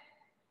അല്ലേ.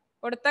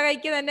 കൊടുത്ത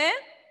കൈക്ക് തന്നെ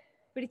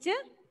പിടിച്ച്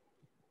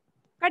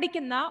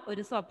കടിക്കുന്ന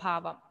ഒരു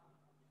സ്വഭാവം.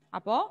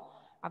 അപ്പോ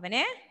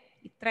അവനെ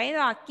ഇത്രയും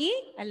ആക്കി,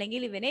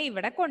 അല്ലെങ്കിൽ ഇവനെ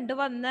ഇവിടെ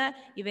കൊണ്ടുവന്ന്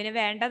ഇവന്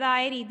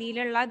വേണ്ടതായ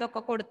രീതിയിലുള്ള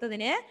ഇതൊക്കെ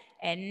കൊടുത്തതിന്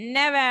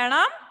എന്നെ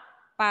വേണം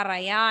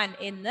പറയാൻ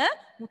എന്ന്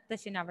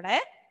മുത്തശ്ശൻ അവിടെ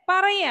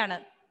പറയാണ്.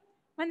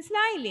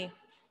 മനസ്സിലായില്ലേ?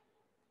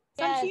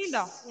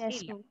 സംശയമുണ്ടോ?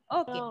 ഇല്ല.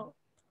 ഓക്കെ.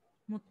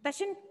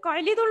 മുത്തശ്ശൻ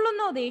കലി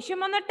തുള്ളുന്നു, ദേഷ്യം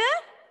വന്നിട്ട്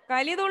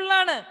കലി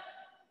തുള്ളാണ്.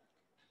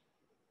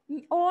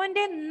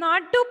 ഓന്റെ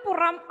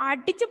നടുപുറം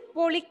അടിച്ച്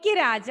പൊളിക്ക്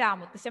രാജ.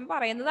 മുത്തശ്ശൻ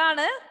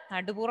പറയുന്നതാണ്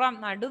നടുപുറം,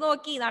 നടു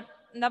നോക്കി,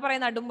 എന്താ പറയാ,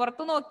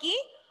 നടുമ്പുറത്ത് നോക്കി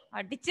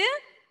അടിച്ച്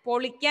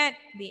പൊളിക്കാൻ.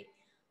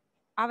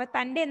 അവ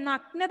തന്റെ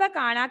നഗ്നത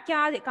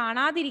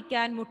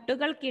കാണാതിരിക്കാൻ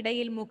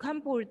മുട്ടുകൾക്കിടയിൽ മുഖം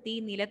പൂഴ്ത്തി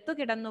നിലത്തു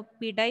കിടന്നു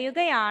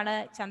പിടയുകയാണ്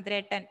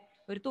ചന്ദ്രേട്ടൻ.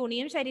 ഒരു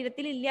തുണിയും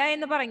ശരീരത്തിൽ ഇല്ല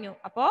എന്ന് പറഞ്ഞു.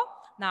 അപ്പോ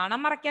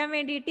നാണം മറയ്ക്കാൻ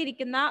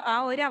വേണ്ടിയിട്ടിരിക്കുന്ന ആ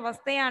ഒരു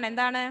അവസ്ഥയാണ്.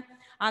 എന്താണ്?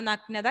 ആ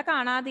നഗ്നത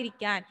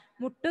കാണാതിരിക്കാൻ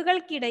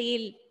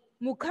മുട്ടുകൾക്കിടയിൽ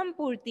മുഖം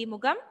പൂഴ്ത്തി,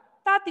 മുഖം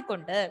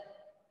താത്തിക്കൊണ്ട്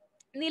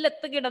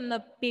നിലത്ത് കിടന്ന്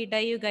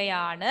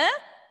പിടയുകയാണ്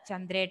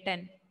ചന്ദ്രേട്ടൻ.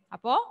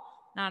 അപ്പോ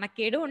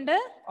നാണക്കേടും ഉണ്ട്,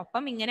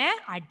 ഒപ്പം ഇങ്ങനെ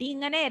അടി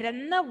ഇങ്ങനെ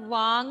എരന്ന്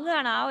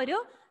വാങ്ങുകയാണ് ആ ഒരു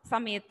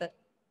സമയത്ത്.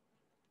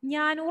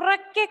 ഞാൻ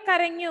ഉറക്കെ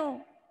കരഞ്ഞു.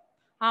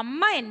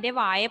 അമ്മ എന്റെ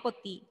വായ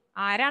പൊത്തി.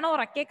 ആരാണ്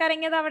ഉറക്കെ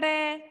കരഞ്ഞത് അവിടെ?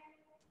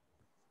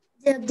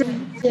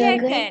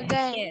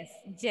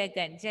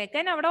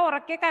 ജഗൻ അവിടെ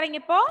ഉറക്കെ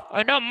കരഞ്ഞപ്പോ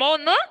അവന്റെ അമ്മ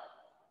ഒന്ന്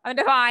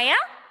അവന്റെ വായ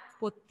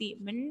പൊത്തി.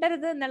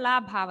 മിണ്ടരുത് എന്നുള്ള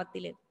ആ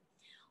ഭാവത്തില്.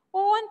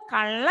 ഓൻ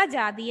കള്ള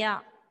ജാതിയ,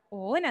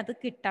 ഓൻ അത്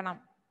കിട്ടണം.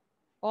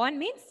 ഓൻ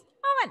മീൻസ്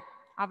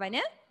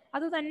അവന്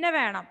അത് തന്നെ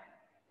വേണം.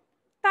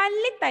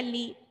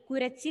 തല്ലി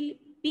കുരച്ചിൽ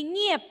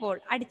പിങ്ങിയപ്പോൾ,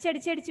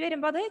 അടിച്ചടിച്ച്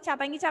വരുമ്പോ അത്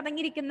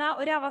ചതങ്ങിയിരിക്കുന്ന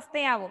ഒരു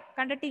അവസ്ഥയാവും.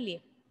 കണ്ടിട്ടില്ലേ?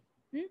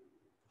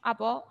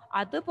 അപ്പോ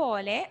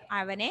അതുപോലെ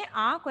അവനെ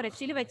ആ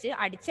കുരച്ചിൽ വെച്ച്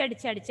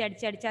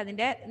അടിച്ചടിച്ച്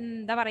അതിന്റെ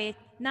എന്താ പറയാ,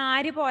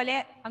 നാര് പോലെ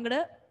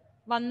അങ്ങോട്ട്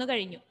വന്നു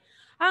കഴിഞ്ഞു.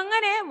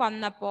 അങ്ങനെ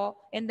വന്നപ്പോ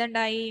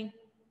എന്തുണ്ടായി?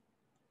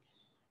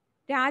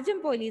 രാജും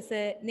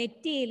പോലീസ്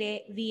നെറ്റിയിലെ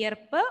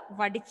വിയർപ്പ്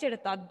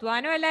വടിച്ചെടുത്തു.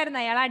 അധ്വാനം അല്ലായിരുന്നു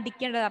അയാൾ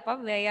അടിക്കേണ്ടത്. അപ്പൊ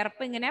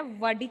വിയർപ്പ് ഇങ്ങനെ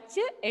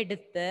വടിച്ച്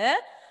എടുത്ത്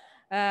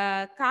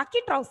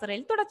കാക്കി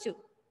ട്രൗസറിൽ തുടച്ചു.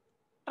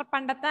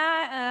 പണ്ടത്തെ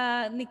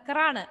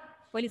നിക്കറാണ്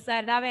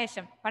പോലീസുകാരുടെ ആ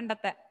വേഷം,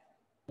 പണ്ടത്തെ.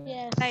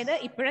 അതായത്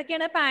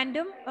ഇപ്പോഴൊക്കെയാണ്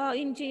പാന്റും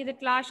ഇൻ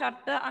ചെയ്തിട്ടുള്ള ആ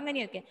ഷർട്ട്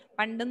അങ്ങനെയൊക്കെ.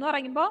 പണ്ടെന്ന്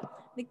പറയുമ്പോ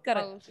നിക്കർ,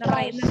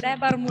 നമ്മുടെ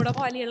ബർമൂഡ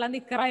പോലെയുള്ള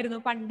നിക്കറായിരുന്നു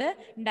പണ്ട്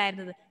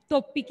ഉണ്ടായിരുന്നത്.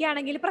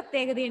 തൊപ്പിക്കാണെങ്കിൽ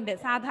പ്രത്യേകതയുണ്ട്.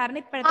 സാധാരണ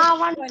ഇപ്പോഴത്തെ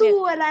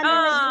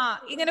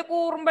ഇങ്ങനെ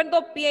കൂർമ്പൻ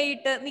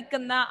തൊപ്പിയായിട്ട്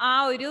നിൽക്കുന്ന ആ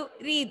ഒരു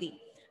രീതി,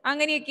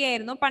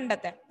 അങ്ങനെയൊക്കെയായിരുന്നു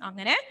പണ്ടത്തെ.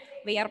 അങ്ങനെ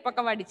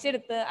വിയർപ്പൊക്കെ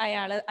വടിച്ചെടുത്ത്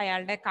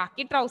അയാളുടെ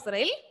കാക്കി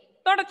ട്രൗസറിൽ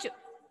തുടച്ചു.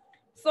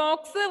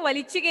 സോക്സ്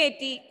വലിച്ചു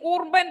കയറ്റി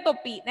കൂർമ്പൻ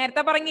തൊപ്പി,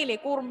 നേരത്തെ പറഞ്ഞില്ലേ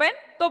കൂർമ്പൻ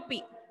തൊപ്പി,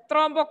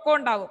 ഇത്രയും പൊക്കം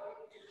ഉണ്ടാവും,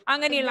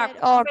 അങ്ങനെയുള്ള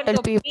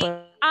തൊപ്പി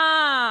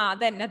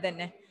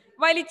തന്നെ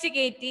വലിച്ചു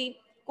കയറ്റി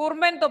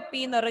കൂർമ്പൻ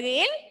തൊപ്പി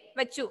നെറുകയിൽ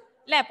വെച്ചു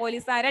അല്ലെ.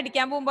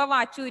 പോലീസുകാരടിക്കാൻ പോകുമ്പോ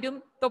വാച്ചൂരും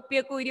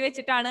തൊപ്പിയൊക്കെ ഊരി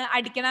വെച്ചിട്ടാണ്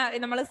അടിക്കണ.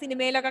 നമ്മൾ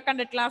സിനിമയിലൊക്കെ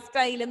കണ്ടിട്ടുള്ള ആ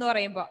സ്റ്റൈൽ എന്ന്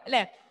പറയുമ്പോ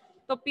അല്ലെ.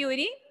 തൊപ്പി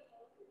ഊരി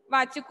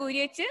വാച്ചൂരി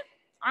വെച്ച്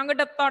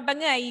അങ്ങോട്ട്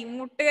തുടങ്ങായി.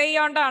 മുട്ടുകൈ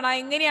കൊണ്ടാണ്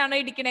എങ്ങനെയാണ്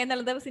ഇടിക്കണേ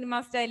എന്നുള്ളത്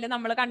സിനിമ സ്റ്റൈലിൽ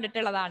നമ്മൾ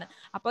കണ്ടിട്ടുള്ളതാണ്.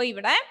 അപ്പൊ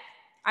ഇവിടെ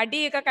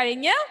അടിയൊക്കെ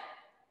കഴിഞ്ഞ്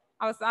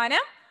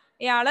അവസാനം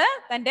ഇയാള്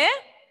തന്റെ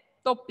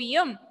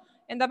തൊപ്പിയും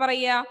എന്താ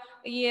പറയാ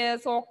ഈ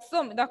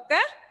സോക്സും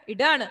ഇതൊക്കെ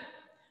ഇടാണ്.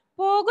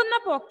 പോകുന്ന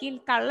പോക്കിൽ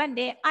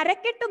കള്ളന്റെ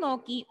അരക്കെട്ട്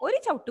നോക്കി ഒരു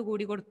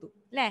ചവിട്ടുകൂടി കൊടുത്തു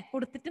അല്ലെ.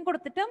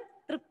 കൊടുത്തിട്ടും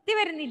തൃപ്തി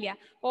വരുന്നില്ല.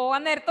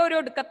 പോവാൻ നേരത്തെ ഒരു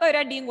ഒടുക്കത്തെ ഒരു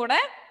അടിയും കൂടെ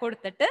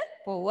കൊടുത്തിട്ട്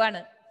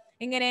പോവാണ്.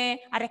 ഇങ്ങനെ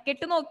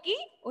അരക്കെട്ട് നോക്കി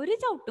ഒരു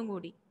ചവിട്ടും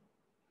കൂടി.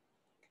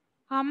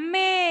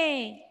 അമ്മേ!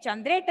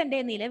 ചന്ദ്രേട്ടന്റെ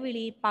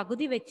നിലവിളി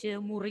പകുതി വെച്ച്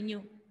മുറിഞ്ഞു.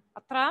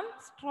 അത്ര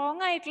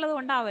സ്ട്രോങ് ആയിട്ടുള്ളത്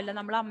കൊണ്ടാവല്ലോ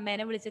നമ്മൾ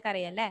അമ്മേനെ വിളിച്ച്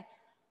കരയല്ലേ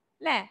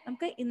അല്ലെ.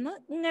 നമുക്ക് ഇന്ന്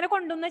ഇങ്ങനെ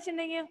കൊണ്ടുവന്ന്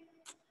വെച്ചിട്ടുണ്ടെങ്കിൽ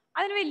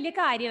അതിന് വലിയ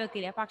കാര്യം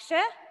വെക്കില്ല.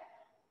 പക്ഷെ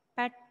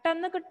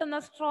പെട്ടെന്ന് കിട്ടുന്ന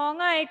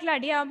സ്ട്രോങ് ആയിട്ടുള്ള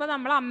അടിയാവുമ്പോ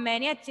നമ്മൾ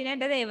അമ്മേനെയും അച്ഛനെയും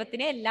എന്റെ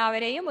ദൈവത്തിനെ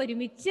എല്ലാവരെയും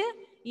ഒരുമിച്ച്,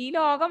 ഈ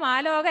ലോകം ആ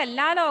ലോകം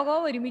എല്ലാ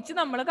ലോകവും ഒരുമിച്ച്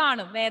നമ്മൾ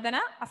കാണും, വേദന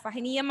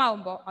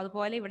അസഹനീയമാവുമ്പോ.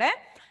 അതുപോലെ ഇവിടെ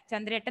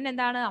ചന്ദ്രേട്ടൻ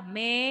എന്താണ്,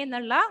 അമ്മേ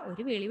എന്നുള്ള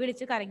ഒരു വിളി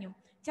വിളിച്ച് കരഞ്ഞു.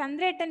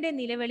 ചന്ദ്രേട്ടന്റെ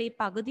നിലവിളി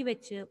പകുതി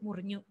വെച്ച്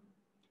മുറിഞ്ഞു.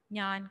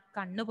 ഞാൻ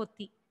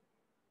കണ്ണുപൊത്തി.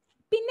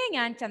 പിന്നെ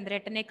ഞാൻ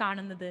ചന്ദ്രേട്ടനെ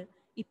കാണുന്നത്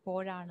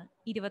ഇപ്പോഴാണ്.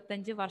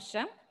 25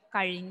 വർഷം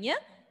കഴിഞ്ഞ്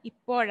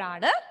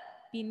ഇപ്പോഴാണ്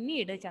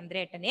പിന്നീട്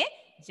ചന്ദ്രേട്ടനെ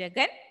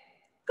ജഗൻ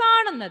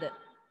കാണുന്നത്.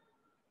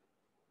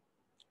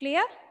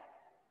 ക്ലിയർ?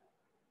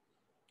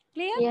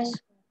 ക്ലിയർ?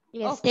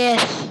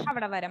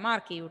 അവിടെ വരെ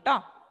മാർക്ക് ചെയ്യൂ ട്ടോ.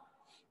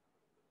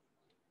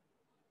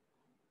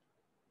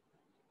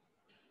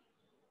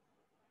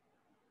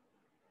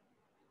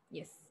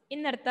 യെസ്.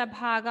 ഇന്നടുത്ത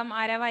ഭാഗം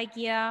ആരാ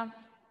വായിക്കുക?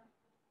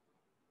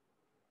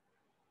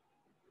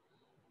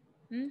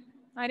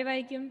 ആര്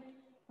വായിക്കും?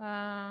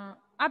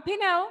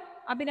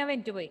 അഭിനവ്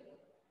എനിക്ക് പോയി.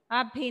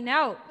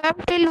 അഭിനവ്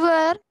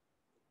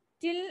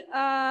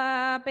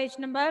പേജ്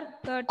നമ്പർ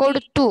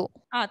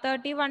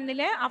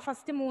 31 ആ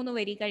ഫസ്റ്റ് 3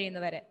 വരി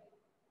കഴിയുന്നവരെ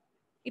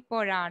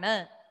ഇപ്പോഴാണ്.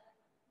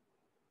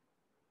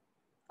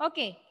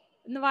 ഓക്കെ,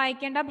 ഇന്ന്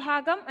വായിക്കേണ്ട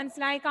ഭാഗം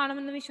മനസ്സിലായി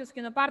കാണുമെന്ന്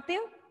വിശ്വസിക്കുന്നു.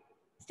 പാർത്ഥിവ്,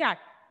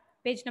 സ്റ്റാർട്ട്.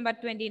 പേജ് നമ്പർ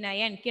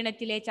 29,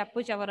 കിണറ്റിലെ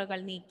ചപ്പുചവറുകൾ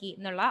നീക്കി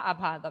എന്നുള്ള ആ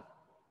ഭാഗം.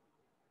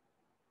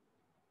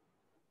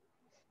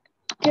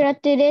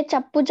 കിണറ്റിലെ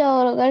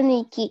ചപ്പുചവറുകൾ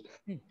നീക്കി.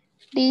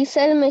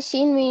 ഡീസൽ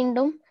മെഷീൻ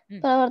വീണ്ടും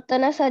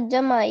പ്രവർത്തന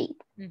സജ്ജമായി.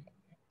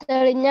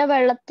 തെളിഞ്ഞ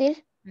വെള്ളത്തിൽ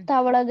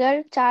തവളകൾ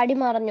ചാടി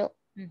മറഞ്ഞു.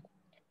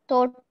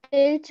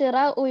 തോട്ടിൽ ചിറ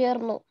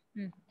ഉയർന്നു.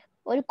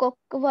 ഒരു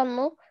കൊക്ക്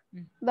വന്നു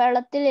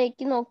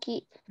വെള്ളത്തിലേക്ക് നോക്കി.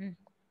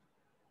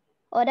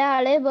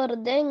 ഒരാളെ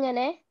വെറുതെ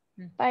ഇങ്ങനെ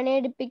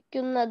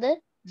പണിയെടുപ്പിക്കുന്നത്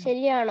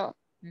ശരിയാണോ?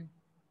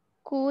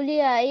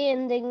 കൂലിയായി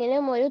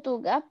എന്തെങ്കിലും ഒരു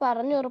തുക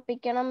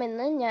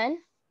പറഞ്ഞുറപ്പിക്കണമെന്ന് ഞാൻ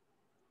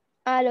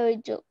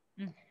ആലോചിച്ചു.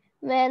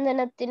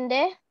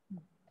 വേതനത്തിന്റെ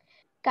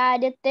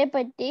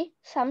കാര്യത്തെപ്പറ്റി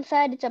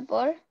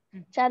സംസാരിച്ചപ്പോൾ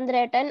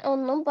ചന്ദ്രേട്ടൻ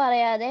ഒന്നും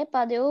പറയാതെ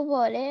പതിവ്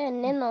പോലെ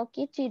എന്നെ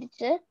നോക്കി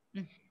ചിരിച്ച്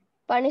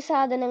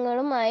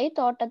പണിസാധനങ്ങളുമായി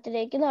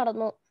തോട്ടത്തിലേക്ക്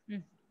നടന്നു.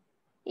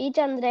 ഈ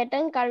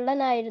ചന്ദ്രേട്ടൻ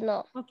കള്ളനായിരുന്നോ?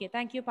 Okay,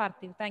 thank you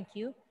Parthiv, thank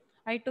you.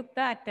 I took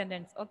the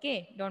attendance. Okay,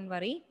 don't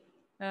worry.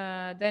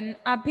 Then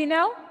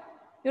Abhinav,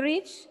 you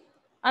reach?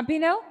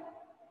 Abhinav?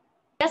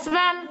 Yes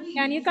ma'am.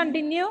 Can you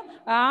continue?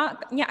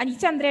 ഈ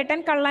ചന്ദ്രേട്ടൻ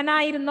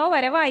കള്ളനായിരുന്നോ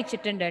വരെ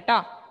വായിച്ചിട്ടുണ്ട് കേട്ടോ.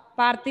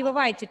 പാർത്ഥിവ്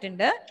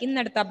വായിച്ചിട്ടുണ്ട്.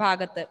 ഇന്നടുത്ത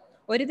ഭാഗത്ത്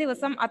ഒരു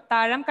ദിവസം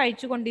അത്താഴം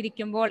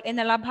കഴിച്ചുകൊണ്ടിരിക്കുമ്പോൾ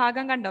എന്നുള്ള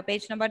ഭാഗം കണ്ടോ?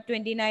 Page number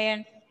 29.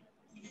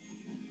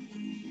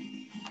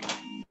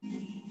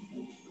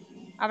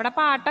 അവിടെ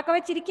പാട്ടൊക്കെ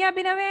വെച്ചിരിക്കുക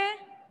അഭിനവേ.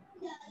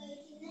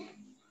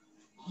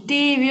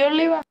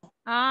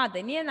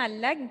 അതന്നെയാ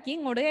നല്ല എനിക്ക്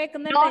ഇങ്ങോട്ട്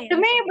കേൾക്കുന്നുണ്ട്.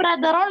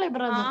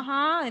 ആഹാ,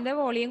 അതിന്റെ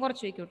വോളിയം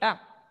കുറച്ച് വെക്കൂട്ടാ.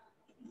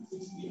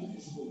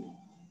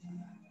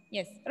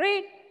 Yes,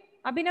 read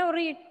Abhinav,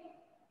 read.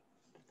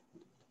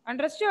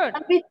 Understood?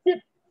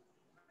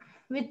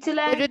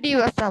 ഒരു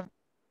ദിവസം.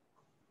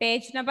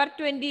 പേജ് നമ്പർ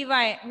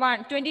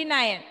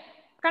 29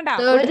 കണ്ടോ?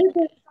 ഒരു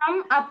ദിവസം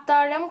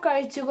അത്താഴം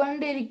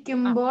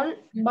കഴിച്ചുകൊണ്ടിരിക്കുമ്പോൾ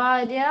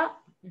ഭാര്യ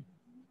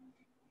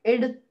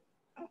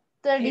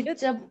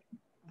എടുത്തടിച്ച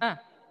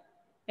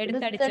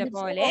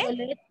പോലെ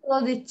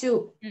ചോദിച്ചു.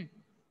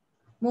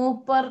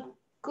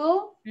 മൂപ്പർക്കു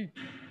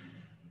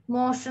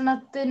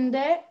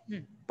മോഷണത്തിന്റെ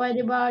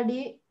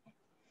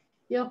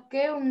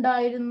പരിപാടിയൊക്കെ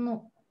ഉണ്ടായിരുന്നു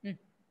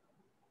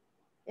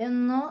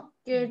എന്നു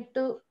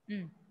കേട്ടു.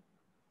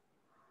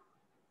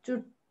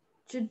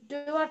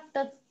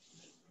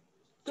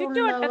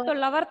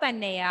 ചുറ്റുവട്ടത്തുള്ളവർ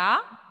തന്നെയാ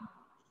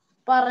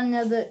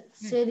പറഞ്ഞത്.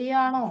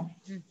 ശരിയാണോ?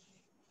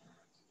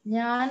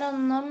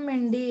 ഞാനൊന്നും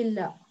മിണ്ടിയില്ല.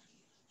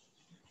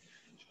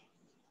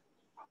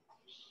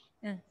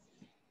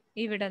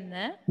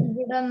 ഇവിടുന്ന്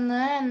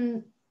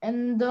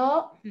എന്തോ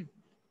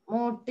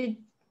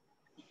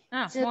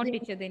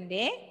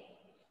മോട്ടിച്ചതിന്റെ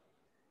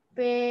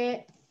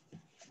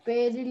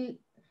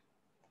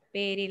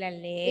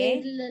പേരിലല്ലേ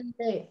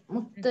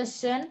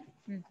മുത്തശ്ശൻ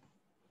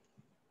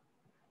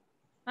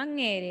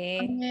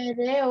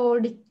അങ്ങേരെ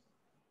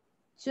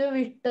ഓടിച്ചു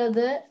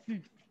വിട്ടത്.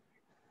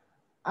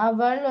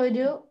 അവൾ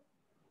ഒരു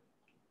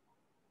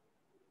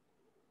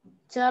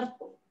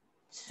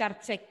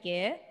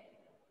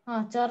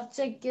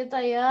ചർച്ചയ്ക്ക്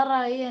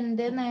തയ്യാറായി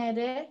എന്റെ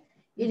നേരെ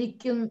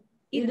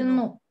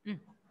ഇരുന്നു.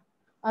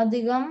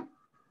 അധികം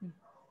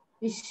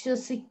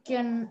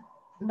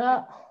വിശ്വസിക്കണ്ട.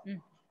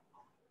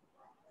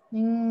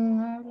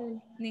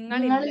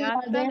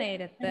 നിങ്ങളില്ലാത്ത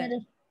നേരത്ത്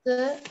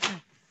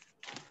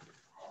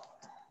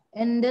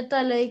എന്റെ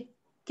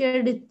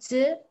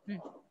തലയ്ക്കടിച്ച്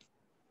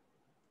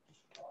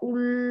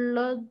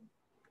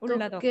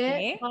ഉള്ളതൊക്കെ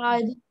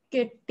വാരി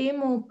കെട്ടി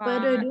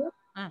മൂപ്പരൊരു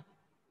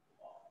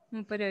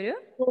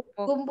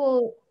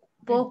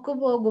പോക്കു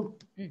പോകും.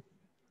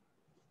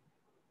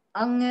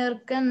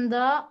 അങ്ങേർക്ക്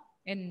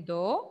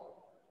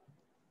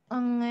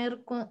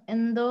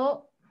എന്തോ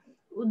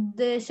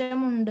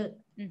ഉദ്ദേശ്യമുണ്ട്.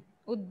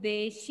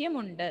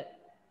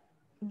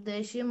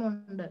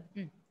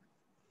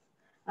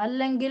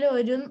 അല്ലെങ്കിൽ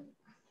ഒരു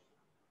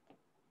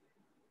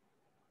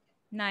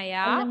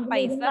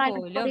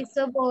പൈസ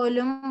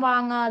പോലും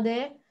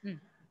വാങ്ങാതെ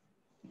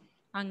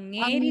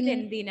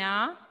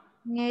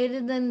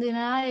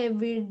അങ്ങേരിതെന്തിനാ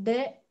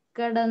എവിടെ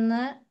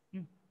കിടന്ന്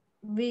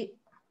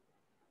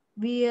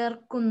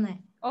വിയർക്കുന്നേ?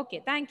 Okay,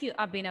 thank you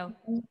Abhinav.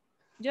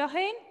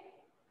 ജോഹൈൻ,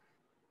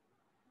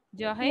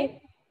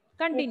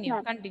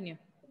 continue.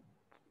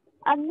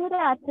 അന്ന്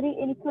രാത്രി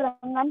എനിക്ക്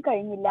ഉറങ്ങാൻ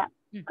കഴിഞ്ഞില്ല.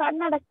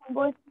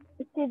 കണ്ണടക്കുമ്പോൾ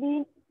ചെവി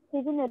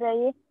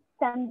നിറയെ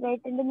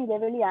ചന്ദ്രേട്ടന്റെ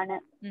നിലവിളിയാണ്.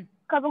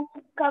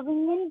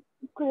 കവിഞ്ഞൻ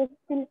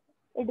കുളത്തിൽ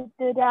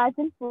എടുത്ത്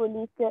രാജൻ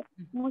പോലീസ്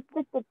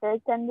മുറ്റത്തിട്ട്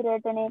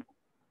ചന്ദ്രേട്ടനെ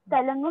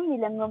തലങ്ങും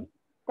വിലങ്ങും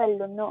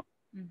തള്ളുന്നു.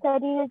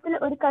 ശരീരത്തിൽ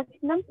ഒരു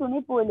കഷ്ണം തുണി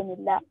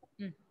പോലുമില്ല.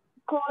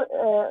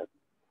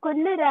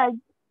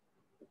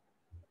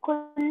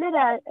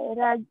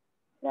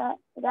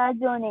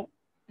 രാജോനെ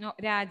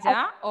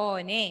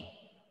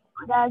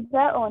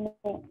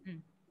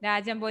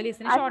രാജൻ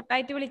പോലീസിനെ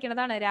ഷോർട്ടായിട്ട്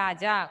വിളിക്കുന്നതാണ്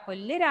രാജ.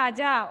 കൊല്ല്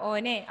രാജ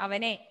ഓനെ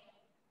അവനെ.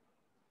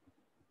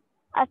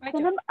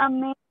 അച്ഛനും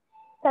അമ്മയും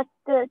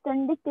ചത്ത്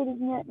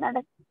തെണ്ടിത്തിരിഞ്ഞ്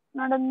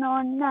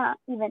നടന്നോന്ന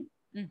ഇവൻ.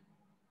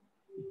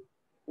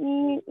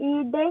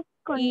 ഇവിടെ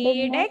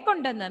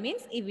കൊണ്ടുവന്ന്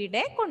മീൻസ്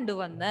ഇവിടെ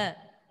കൊണ്ടുവന്ന്.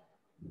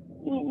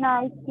 ഈ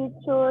നായ്ക്ക്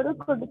ചോറ്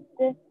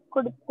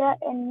കൊടുത്ത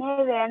എന്നെ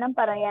വേണം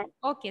പറയാൻ.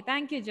 Okay,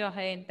 thank you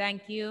Johann,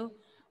 thank you.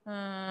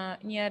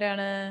 ഇനി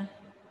ആരാണ്?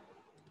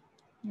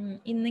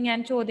 ഇന്ന് ഞാൻ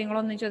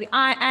ചോദ്യങ്ങളൊന്നും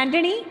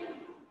ആന്റണി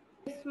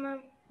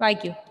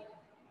വായിക്കൂ.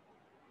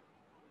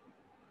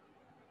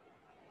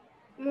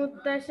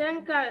 മുത്തശ്ശൻ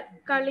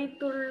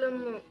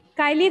കളിതുള്ളുന്നു.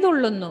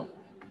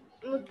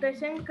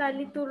 മുത്തശ്ശൻ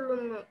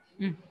കളിതുള്ളുന്നു.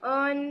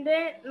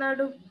 ഓന്റെ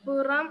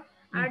നടുപ്പുറം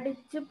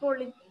അടിച്ച്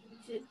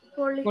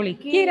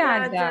പൊളിക്ക്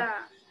രാജ.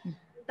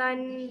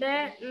 തന്റെ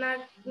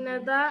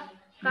നഗ്നത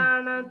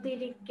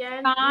കാണാതിരിക്കാൻ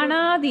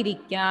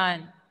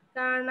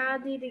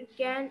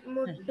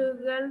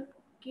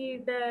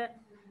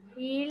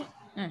മുട്ടുകൾക്കിടയിൽ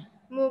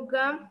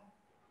മുഖം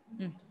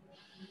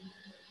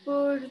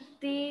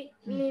പൂഴ്ത്തി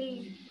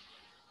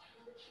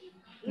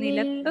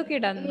നിലത്തു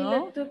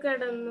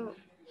കിടന്നു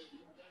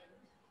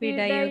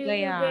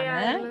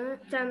പിടയുകയാണ്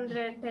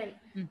ചന്ദ്രേട്ടൻ.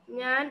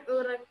 ഞാൻ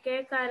ഉറക്കെ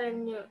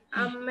കരഞ്ഞു,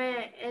 അമ്മേ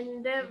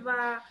എന്റെ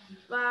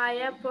വായ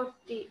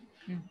പൊത്തി.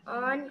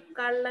 ഓൻ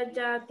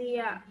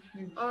കള്ളജാതിയാ.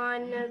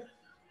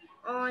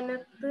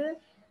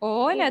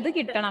 ഓനത്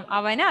കിട്ടണം,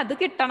 അവനത്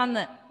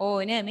കിട്ടണമെന്ന്.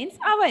 ഓന്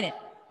മീൻസ്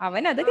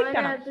അവനത്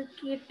കിട്ടണം.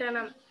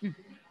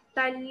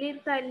 തല്ലി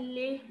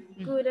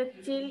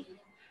കുരച്ചിൽ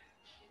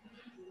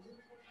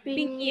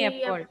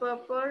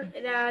പിങ്ങിയപ്പോൾ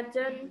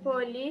രാജൻ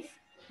പോലീസ്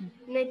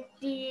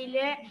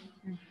നെറ്റിയിലെ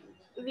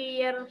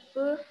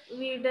വിയർപ്പ്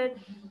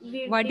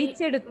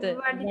വടിച്ചെടുത്ത്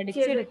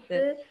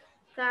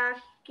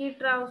കാക്കി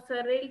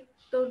ട്രൗസറിൽ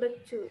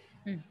തുടച്ചു.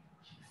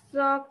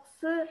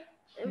 സോക്സ്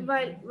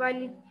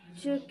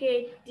വലിച്ചു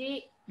കയറ്റി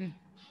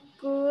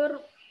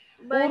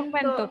കൂർബൻ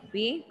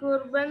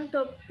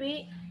തൊപ്പി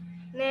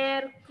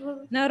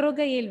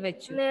നെറുകയിൽ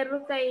വെച്ചു.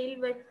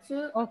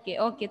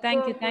 Okay,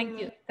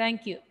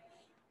 thank you.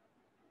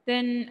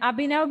 Then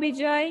Abhinav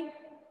Bijoy.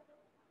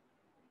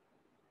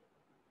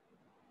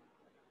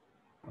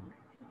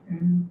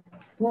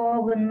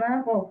 പോകുന്ന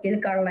പോക്കിൽ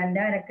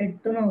കള്ളന്റെ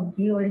അരക്കെട്ടു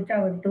നോക്കി ഒരു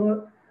ചവിട്ട്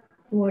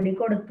കൂടി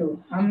കൊടുത്തു.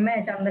 അമ്മേ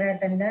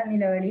ചന്ദ്രേട്ടന്റെ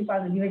നിലവിളി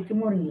പകുതി വെച്ച്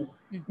മുറിഞ്ഞു.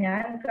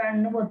 ഞാൻ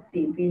കണ്ണു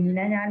പൊത്തി.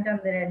 പിന്നെ ഞാൻ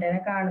ചന്ദ്രേട്ടനെ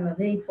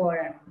കാണുന്നത്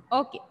ഇപ്പോഴാണ്.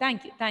 Okay,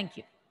 thank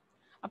you.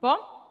 അപ്പോൾ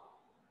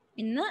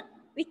ഇന്ന്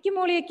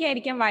വിക്കിമൂളിയൊക്കെ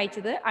ആയിരിക്കാം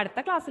വായിച്ചത്. അടുത്ത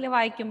ക്ലാസ്സിൽ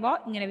വായിക്കുമ്പോൾ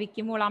ഇങ്ങനെ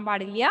വിക്കിമൂളാൻ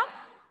പാടില്ല.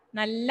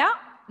 നല്ല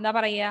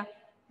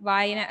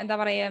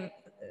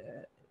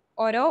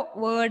ഓരോ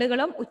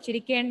വേർഡുകളും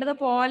ഉച്ചരിക്കേണ്ടത്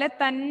പോലെ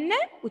തന്നെ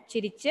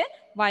ഉച്ചരിച്ച്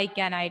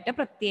വായിക്കാനായിട്ട്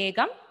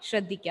പ്രത്യേകം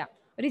ശ്രദ്ധിക്കാം.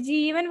 ഒരു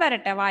ജീവൻ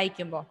വരട്ടെ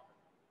വായിക്കുമ്പോൾ,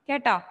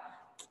 കേട്ടോ?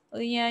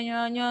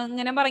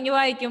 ഇങ്ങനെ പറഞ്ഞു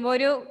വായിക്കുമ്പോൾ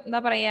ഒരു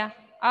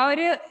ആ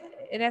ഒരു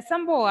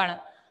രസം പോവാണ്.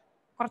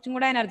 കുറച്ചും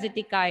കൂടെ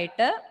എനർജറ്റിക്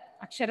ആയിട്ട്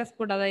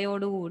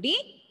അക്ഷരസ്ഫുടതയോടുകൂടി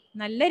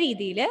നല്ല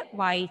രീതിയിൽ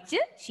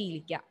വായിച്ച്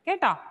ശീലിക്കാം,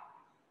 കേട്ടോ?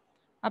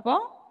 അപ്പോൾ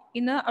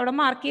ഇന്ന് അവിടെ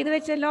മാർക്ക് ചെയ്ത്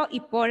വെച്ചല്ലോ.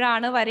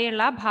 ഇപ്പോഴാണ്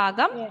വരെയുള്ള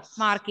ഭാഗം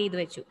മാർക്ക് ചെയ്ത്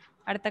വെച്ചു.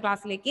 അടുത്ത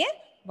ക്ലാസ്സിലേക്ക്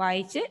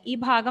വായിച്ച് ഈ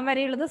ഭാഗം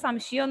വരെയുള്ളത്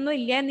സംശയമൊന്നും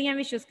ഇല്ല എന്ന് ഞാൻ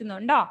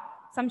വിശ്വസിക്കുന്നുണ്ടോ?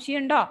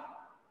 സംശയമുണ്ടോ?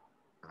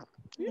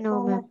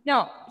 നോ.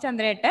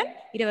 ചന്ദ്രേട്ടൻ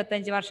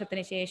 25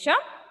 വർഷത്തിന് ശേഷം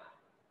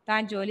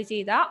താൻ ജോലി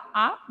ചെയ്ത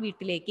ആ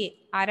വീട്ടിലേക്ക്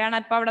ആരാണ്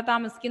ഇപ്പൊ അവിടെ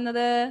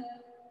താമസിക്കുന്നത്?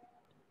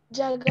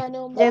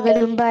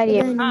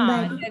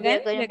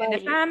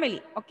 ജഗന്റെ ഫാമിലി.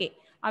 ഓക്കെ,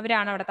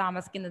 അവരാണ് അവിടെ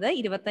താമസിക്കുന്നത്.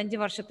 25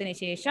 വർഷത്തിന്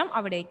ശേഷം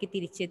അവിടേക്ക്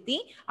തിരിച്ചെത്തി.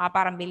 ആ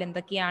പറമ്പിൽ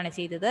എന്തൊക്കെയാണ്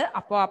ചെയ്തത്?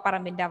 അപ്പോൾ ആ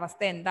പറമ്പിന്റെ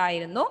അവസ്ഥ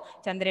എന്തായിരുന്നു?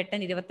 ചന്ദ്രേട്ടൻ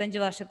 25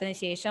 വർഷത്തിന്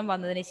ശേഷം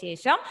വന്നതിന്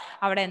ശേഷം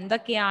അവിടെ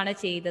എന്തൊക്കെയാണ്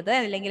ചെയ്തത്,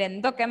 അല്ലെങ്കിൽ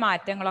എന്തൊക്കെ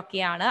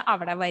മാറ്റങ്ങളൊക്കെയാണ്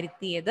അവിടെ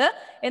വരുത്തിയത്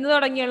എന്ന്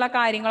തുടങ്ങിയുള്ള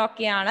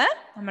കാര്യങ്ങളൊക്കെയാണ്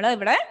നമ്മൾ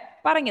ഇവിടെ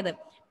പറഞ്ഞത്.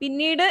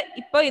 പിന്നീട്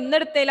ഇപ്പൊ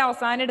ഇന്നെടുത്തതിൽ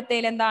അവസാനം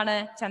എടുത്തതിൽ എന്താണ്?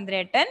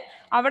 ചന്ദ്രേട്ടൻ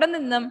അവിടെ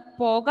നിന്നും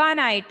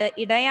പോകാനായിട്ട്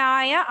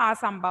ഇടയായ ആ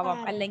സംഭവം,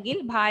 അല്ലെങ്കിൽ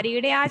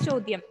ഭാര്യയുടെ ആ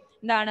ചോദ്യം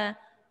എന്താണ്?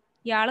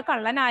 ഇയാള്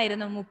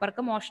കള്ളനായിരുന്നു,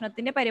 മൂപ്പർക്ക്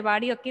മോഷണത്തിന്റെ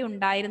പരിപാടിയൊക്കെ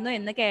ഉണ്ടായിരുന്നു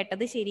എന്ന്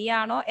കേട്ടത്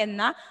ശരിയാണോ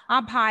എന്ന ആ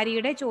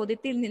ഭാര്യയുടെ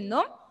ചോദ്യത്തിൽ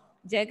നിന്നും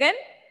ജഗൻ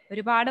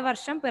ഒരുപാട്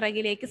വർഷം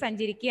പിറകിലേക്ക്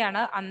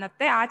സഞ്ചരിക്കുകയാണ്.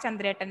 അന്നത്തെ ആ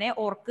ചന്ദ്രേട്ടനെ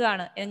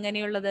ഓർക്കുകയാണ്.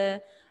 എങ്ങനെയുള്ളത്?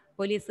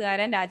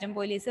 പോലീസുകാരൻ രാജൻ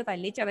പോലീസ്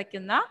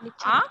തല്ലിച്ചതയ്ക്കുന്ന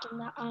ആ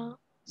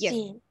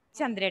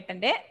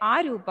ചന്ദ്രേട്ടന്റെ ആ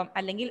രൂപം,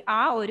 അല്ലെങ്കിൽ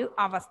ആ ഒരു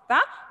അവസ്ഥ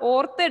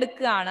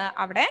ഓർത്തെടുക്കുകയാണ്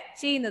അവിടെ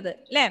ചെയ്യുന്നത്,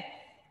 അല്ലെ?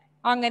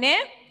 അങ്ങനെ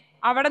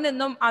അവിടെ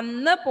നിന്നും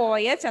അന്ന്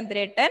പോയ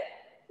ചന്ദ്രേട്ടൻ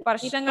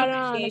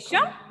വർഷങ്ങൾക്ക്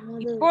ശേഷം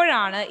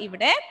ഇപ്പോഴാണ്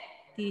ഇവിടെ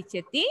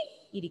തിരിച്ചെത്തി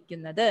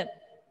ഇരിക്കുന്നത്.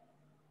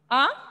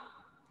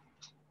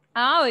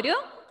 ആ ഒരു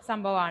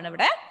സംഭവമാണ്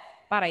ഇവിടെ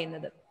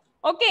പറയുന്നത്.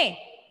 Okay,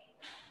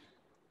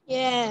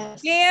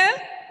 clear?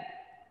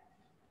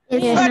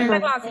 വരുന്ന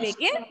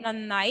ക്ലാസ്സിലേക്ക്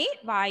നന്നായി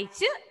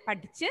വായിച്ച്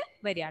പഠിച്ച്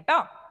വരിക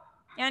കേട്ടോ.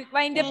 ഞാൻ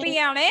wind up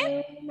ചെയ്യാണേ.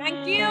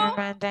 Thank you.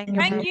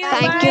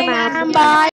 Thank you, ma'am. Bye.